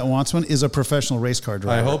we have that wants one is a professional race car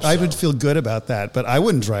driver. I hope so. I would feel good about that, but I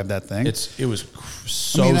wouldn't drive that thing. It was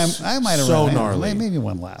so I might have so gnarly. Maybe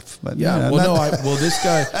one lap. But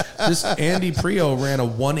this Andy Prio ran a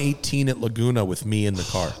 118 at Laguna with me in the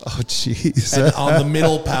car. Oh, jeez. And on the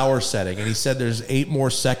middle power setting. And he said there's 8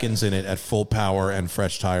 more seconds in it at full power and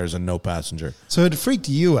fresh tires and no passenger. So it freaked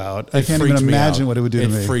you out. I can't even imagine what it would do to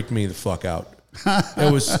me. It freaked me the fuck out. I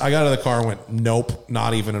got out of the car and went, nope,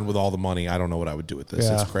 not even with all the money. I don't know what I would do with this.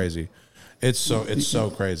 Yeah. It's crazy. It's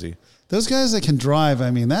so crazy. Those guys that can drive,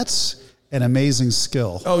 that's an amazing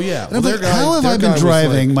skill. Oh, yeah. How have I been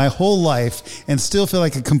driving my whole life and still feel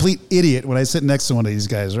like a complete idiot when I sit next to one of these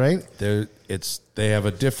guys, right? They're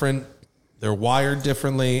wired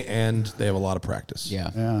differently, and they have a lot of practice. Yeah.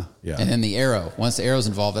 And then the aero. Once the aero's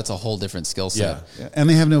involved, that's a whole different skill set. Yeah. And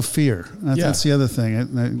they have no fear. That's the other thing.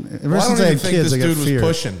 Ever since I had kids, I got fear.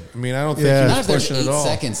 Was pushing. I don't think he was pushing at all. 8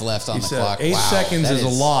 seconds left on the clock. 8 seconds is a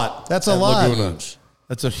lot. That's a lot. Laguna.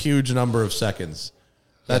 That's a huge number of seconds.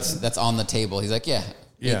 That's on the table. He's like, 8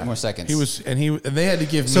 more seconds. And they had to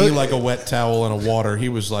give me like a wet towel and a water. He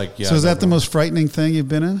was like, So is that the most frightening thing you've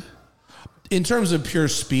been in? In terms of pure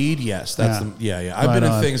speed, yes. I've been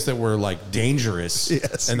in things that were like dangerous,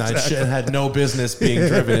 and I had no business being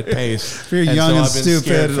driven at pace. If you're young and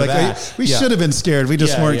stupid, we should have been scared. We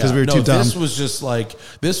just weren't because we were too dumb. This was just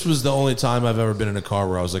this was the only time I've ever been in a car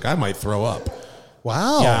where I was like, I might throw up.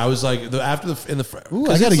 Wow. Yeah, I was like I got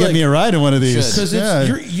to get me a ride in one of these because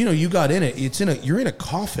you got in it. You're in a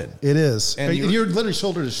coffin. It is, and you're literally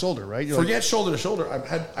shoulder to shoulder, right? Forget shoulder to shoulder.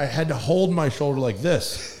 I had to hold my shoulder like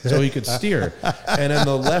this so he could steer, and in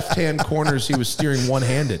the left hand corners he was steering one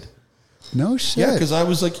handed. No shit. Yeah, because I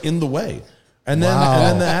was like in the way, and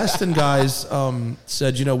then the Aston guys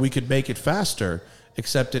said, we could make it faster,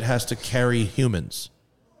 except it has to carry humans.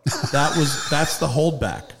 That's the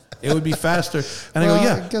holdback. It would be faster. And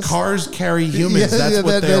I go, cars carry humans. That's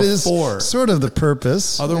what they're for. Sort of the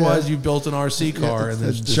purpose. Otherwise, you've built an RC car and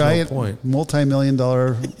there's giant, no point.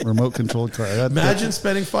 multi-million-dollar remote-controlled car. Imagine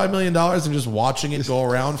spending $5 million and just watching it go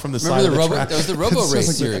around from the side of the track. There was the Robo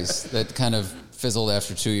Race series that kind of fizzled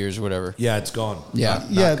after 2 years or whatever. Yeah, it's gone. Yeah.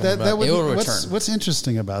 That would, it will return. What's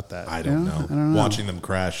interesting about that? I don't know. Watching them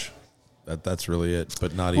crash. That's really it.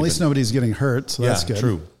 But not even. At least nobody's getting hurt, so that's good.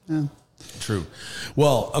 True. Yeah. True.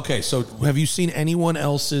 Well, okay, so have you seen anyone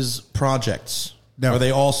else's projects? No. Are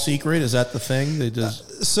they all secret? Is that the thing? They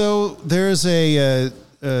just So there's a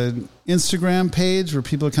Instagram page where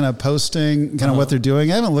people are kind of posting kind of what they're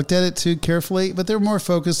doing. I haven't looked at it too carefully, but they're more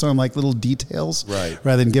focused on like little details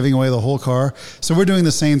rather than giving away the whole car. So we're doing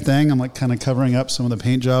the same thing. I'm like kind of covering up some of the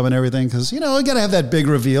paint job and everything because, you got to have that big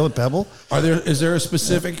reveal at Pebble. Is there a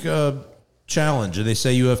specific challenge? Do they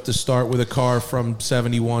say you have to start with a car from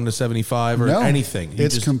 71 to 75 or anything? You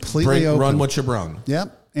it's just completely open. Run what you brung.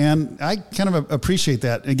 Yep. And I kind of appreciate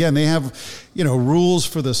that. Again, they have, rules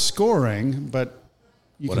for the scoring, but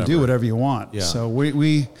you can do whatever you want. Yeah. So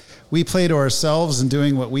we play to ourselves and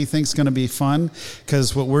doing what we think is going to be fun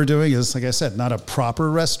because what we're doing is, like I said, not a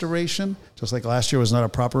proper restoration, just like last year was not a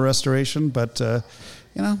proper restoration, but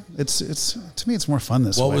it's to me it's more fun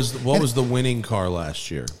this way. What was the winning car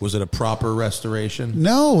last year? Was it a proper restoration?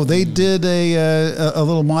 No, they did a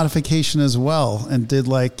little modification as well and did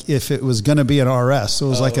like if it was going to be an RS. So it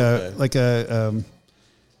was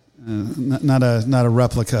not a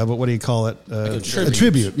replica, but what do you call it? A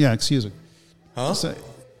tribute. Yeah, excuse me. Huh? So,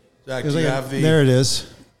 Zach, do you have the? There it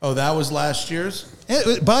is. Oh, that was last year's?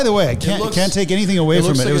 By the way, I can't take anything away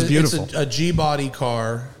from it. It was beautiful. It's a G-body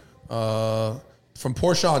car from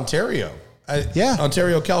Porsche, Ontario.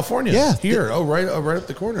 Ontario, California. Yeah. Here. Right up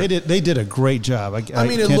the corner. They did a great job. I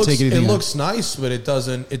mean, can't take anything it looks nice, but it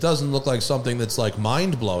doesn't look like something that's like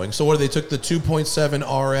mind-blowing. So they took the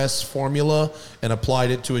 2.7 RS formula and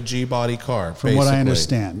applied it to a G-body car. From what I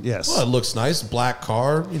understand, yes. Well, it looks nice. Black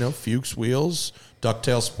car, Fuchs wheels,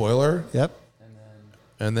 ducktail spoiler. Yep.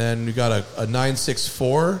 And then you got a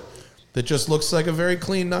 964 that just looks like a very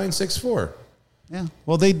clean 964. Yeah.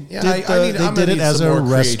 Well, they did it as a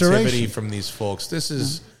restoration. Creativity from these folks. This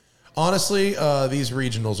is honestly, these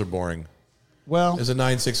regionals are boring. Well, as a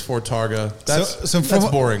 964 Targa,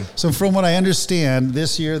 that's boring. So from what I understand,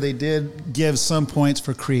 this year they did give some points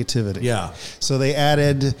for creativity. Yeah. So they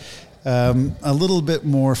added a little bit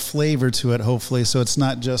more flavor to it, hopefully. So it's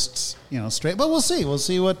not just straight. But we'll see. We'll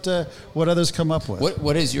see what others come up with.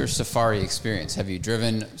 What is your safari experience? Have you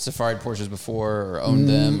driven safari Porsches before, or owned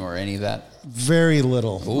them, or any of that? Very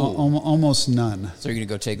little, almost none. So you're going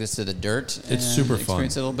to go take this to the dirt? It's super fun.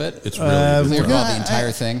 Experience it a little bit. It's really clear the entire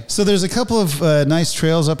thing. So there's a couple of nice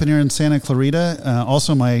trails up in here in Santa Clarita.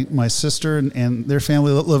 Also, my sister and their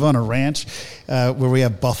family live on a ranch where we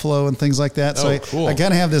have buffalo and things like that. So cool. I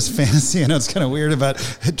kind of have this fantasy. I know it's kind of weird about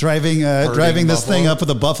driving this thing up with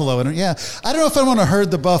a buffalo. And I don't know if I want to herd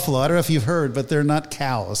the buffalo. I don't know if you've heard, but they're not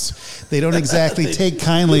cows. They don't exactly take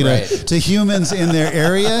kindly to humans in their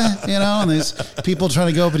area. And there's people trying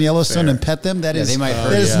to go up in Yellowstone and pet them. That is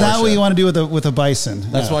not what you want to do with a bison.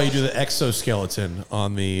 That's why you do the exoskeleton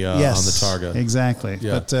on the Targa. Exactly.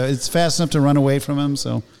 Yeah. But it's fast enough to run away from him,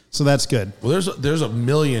 so that's good. Well, there's a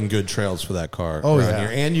million good trails for that car around here,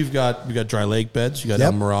 and you've got dry lake beds, you got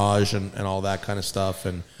El Mirage and all that kind of stuff.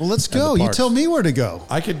 And let's go. You tell me where to go.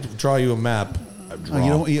 I could draw you a map. I can't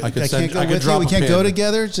go with you. We can't go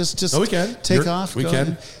together. Just no, we can take off. We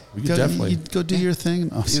can. We can definitely go do your thing.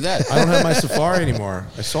 Do that. I don't have my Safari anymore.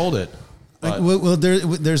 I sold it. Well,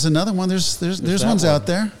 there's another one. There's ones out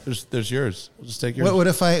there. There's yours. We'll just take yours. What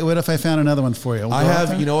if I found another one for you? I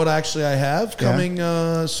have. You know what? Actually, I have coming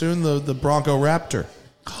soon. The Bronco Raptor.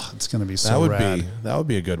 Oh, it's going to be so rad. That would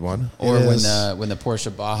be a good one. Or when the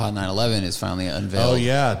Porsche Baja 911 is finally unveiled. Oh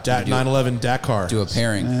yeah, 911 Dakar. Do a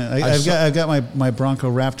pairing. I've got my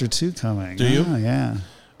Bronco Raptor 2 coming. Do you? Oh, yeah.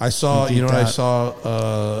 I saw. You know what I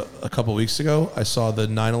saw a couple weeks ago? I saw the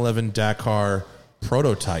 911 Dakar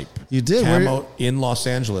prototype. You did? Camo in Los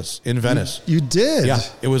Angeles, in Venice. You did? Yeah.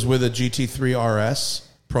 It was with a GT3 RS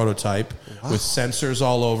prototype with sensors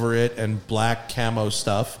all over it and black camo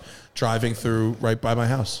stuff driving through right by my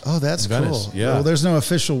house. Oh, that's cool. Yeah. Well, there's no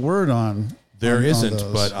official word on There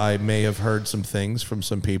isn't, but I may have heard some things from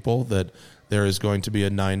some people that there is going to be a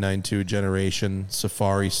 992 generation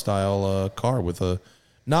Safari style car with a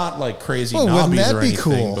not like crazy knobbies or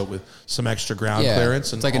anything, but with some extra ground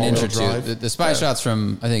clearance. And it's like an inch or two. The spy shots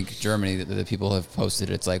from, I think, Germany that people have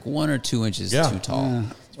posted, it's like 1 or 2 inches too tall.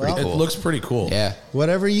 Well, It looks pretty cool. Yeah.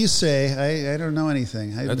 Whatever you say, I don't know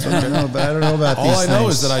anything. I don't know about All these I know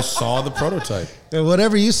things. is that I saw the prototype.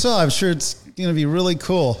 Whatever you saw, I'm sure it's going to be really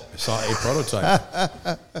cool. I saw a prototype.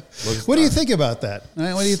 What do you think about that?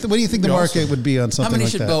 What do you think the market would be on something How many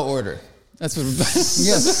like should that? Beau order? That's what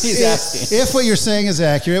Yes. he's asking. If what you're saying is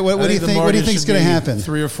accurate, what do you think? What do you think is going to happen?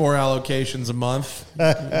 3 or 4 allocations a month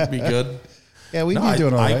would be good. Yeah, we'd be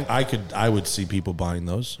doing all right. I would see people buying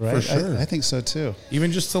those Right? for sure. I think so too.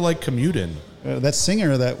 Even just to like commute in. That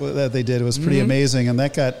singer that they did was pretty amazing, and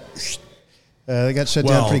that got shut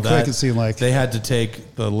down pretty quick. It seemed like they had to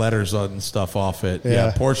take the letters and stuff off it.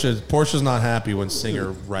 Yeah. Porsche's not happy when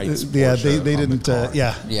Singer writes. Yeah, Porsche they on didn't. the car.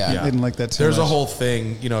 They didn't like that too There's much. a whole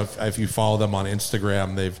thing. If you follow them on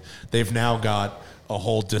Instagram, they've now got a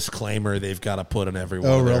whole disclaimer they've got to put in every one.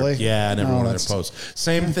 Oh, of their, really? Yeah, and every one of that's- their posts.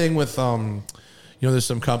 Same thing with there's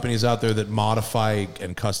some companies out there that modify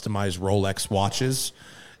and customize Rolex watches.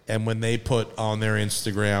 And when they put on their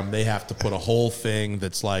Instagram, they have to put a whole thing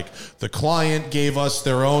that's like, the client gave us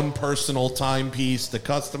their own personal timepiece to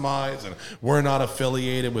customize, and we're not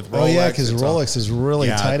affiliated with Rolex. Oh yeah, because Rolex is really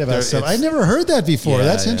tight about stuff. I never heard that before.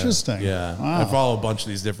 That's interesting. Yeah, wow. I follow a bunch of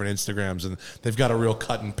these different Instagrams, and they've got a real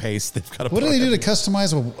cut and paste. They've got to. What do they do to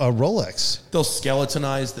customize a Rolex? They'll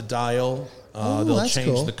skeletonize the dial. They'll that's change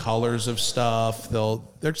cool. the colors of stuff.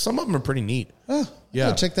 Some of them are pretty neat. Oh,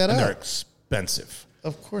 Yeah, check that and out. they're expensive.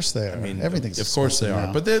 Of course they are. I mean, everything's of course they expensive are,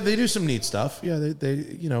 now. but they do some neat stuff. Yeah,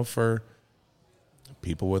 they for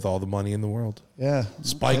people with all the money in the world. Yeah,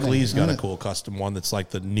 Spike Lee's got a cool custom one that's like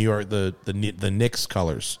the New York the Knicks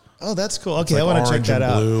colors. Oh, that's cool. Okay, Like I want to check orange that and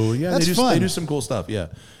out. blue. Yeah, that's they fun. do some cool stuff. Yeah,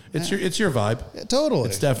 it's your vibe. Yeah, totally.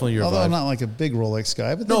 It's definitely your Although vibe. I'm not like a big Rolex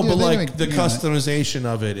guy, but No, they but do like make- the you know, customization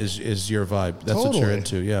of it is your vibe. That's what you're Totally.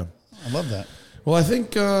 into. Yeah. I love that. Well, I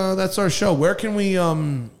think that's our show. Where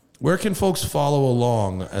can folks follow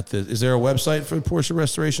along at the? Is there a website for the Porsche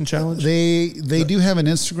Restoration Challenge? They do have an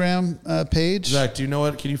Instagram page. Zach, do you know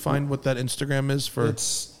what? Can you find what that Instagram is for?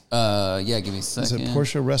 It's Yeah, give me a is second. it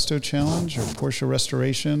Porsche Resto Challenge or Porsche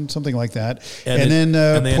Restoration, something like that. and then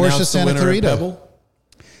they Porsche announced the Santa winner at Clarita.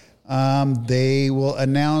 Pebble? They will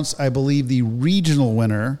announce, I believe, the regional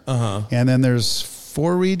winner, and then there's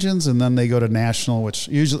 4 regions, and then they go to national, which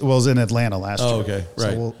usually was in Atlanta last year. okay,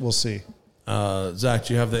 right. So we'll see. Zach,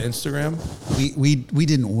 do you have the Instagram? We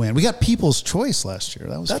didn't win. We got People's Choice last year.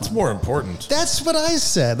 That was That's fun. more important. That's what I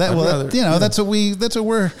said. rather- That's what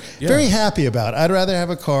we're very happy about. I'd rather have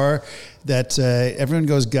a car that everyone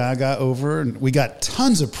goes gaga over, and we got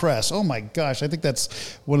tons of press. Oh my gosh, I think that's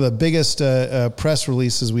one of the biggest press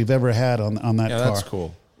releases we've ever had on that car. Yeah, that's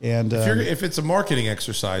cool. And If it's a marketing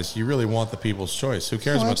exercise, you really want the People's Choice. Who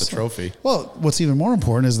cares about the absolutely. trophy? Well, what's even more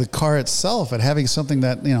important is the car itself and having something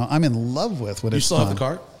that I'm in love with. When You it's still have done. the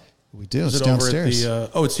car? We do. Is It's it over downstairs.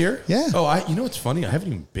 at the? It's here. Yeah. Oh, you know what's funny? I haven't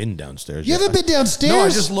even been downstairs. You yet. haven't been downstairs? No,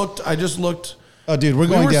 I just looked. Oh, dude, we're We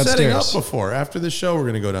going were downstairs. setting up before. After the show, we're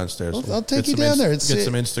going to go downstairs. I'll take Get you some down there. Get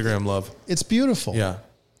some Instagram love. It's beautiful. Yeah.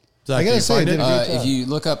 Zach, I gotta can you say, find it it? did a great job. If you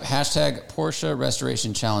look up hashtag Porsche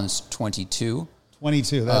Restoration Challenge 22,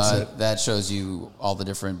 22. That's it. that shows you all the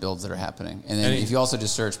different builds that are happening. And then if you also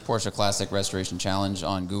just search Porsche Classic Restoration Challenge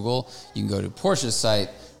on Google, you can go to Porsche's site,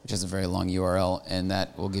 which has a very long URL, and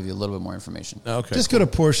that will give you a little bit more information. Okay. Just go to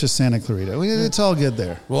Porsche Santa Clarita. It's all good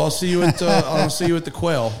there. Well, I'll see you at the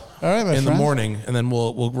Quail. All right, my in the friend. morning, and then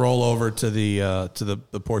we'll roll over to the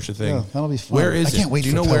Porsche thing. Yeah, that'll be fun. Where is I can't it? wait Do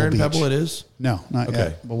you for know where in Pebble Pebble Beach. it is? No, not Okay,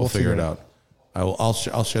 yet. But we'll figure it out. I'll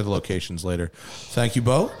share the locations later. Thank you,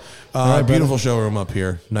 Beau. right, Beautiful brother. showroom up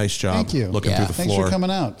here. Nice job. Thank you. Looking Yeah. through the Thanks floor. for coming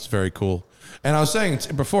out. It's very cool. And I was saying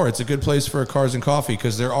before, it's a good place for cars and coffee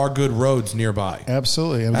because there are good roads nearby.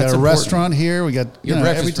 Absolutely. And we That's got a important. restaurant here. We got Your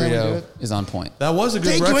every breakfast time we do burrito it. is on point. That was a good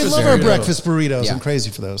Thank you. I breakfast. love our burrito. breakfast burritos. Yeah. I'm crazy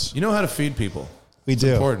for those. You know how to feed people. We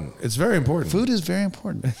do. Important. It's very important. Food is very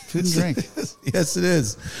important. Food and drink. Yes, it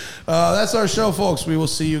is. That's our show, folks. We will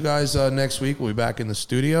see you guys next week. We'll be back in the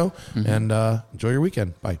studio. And enjoy your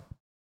weekend. Bye.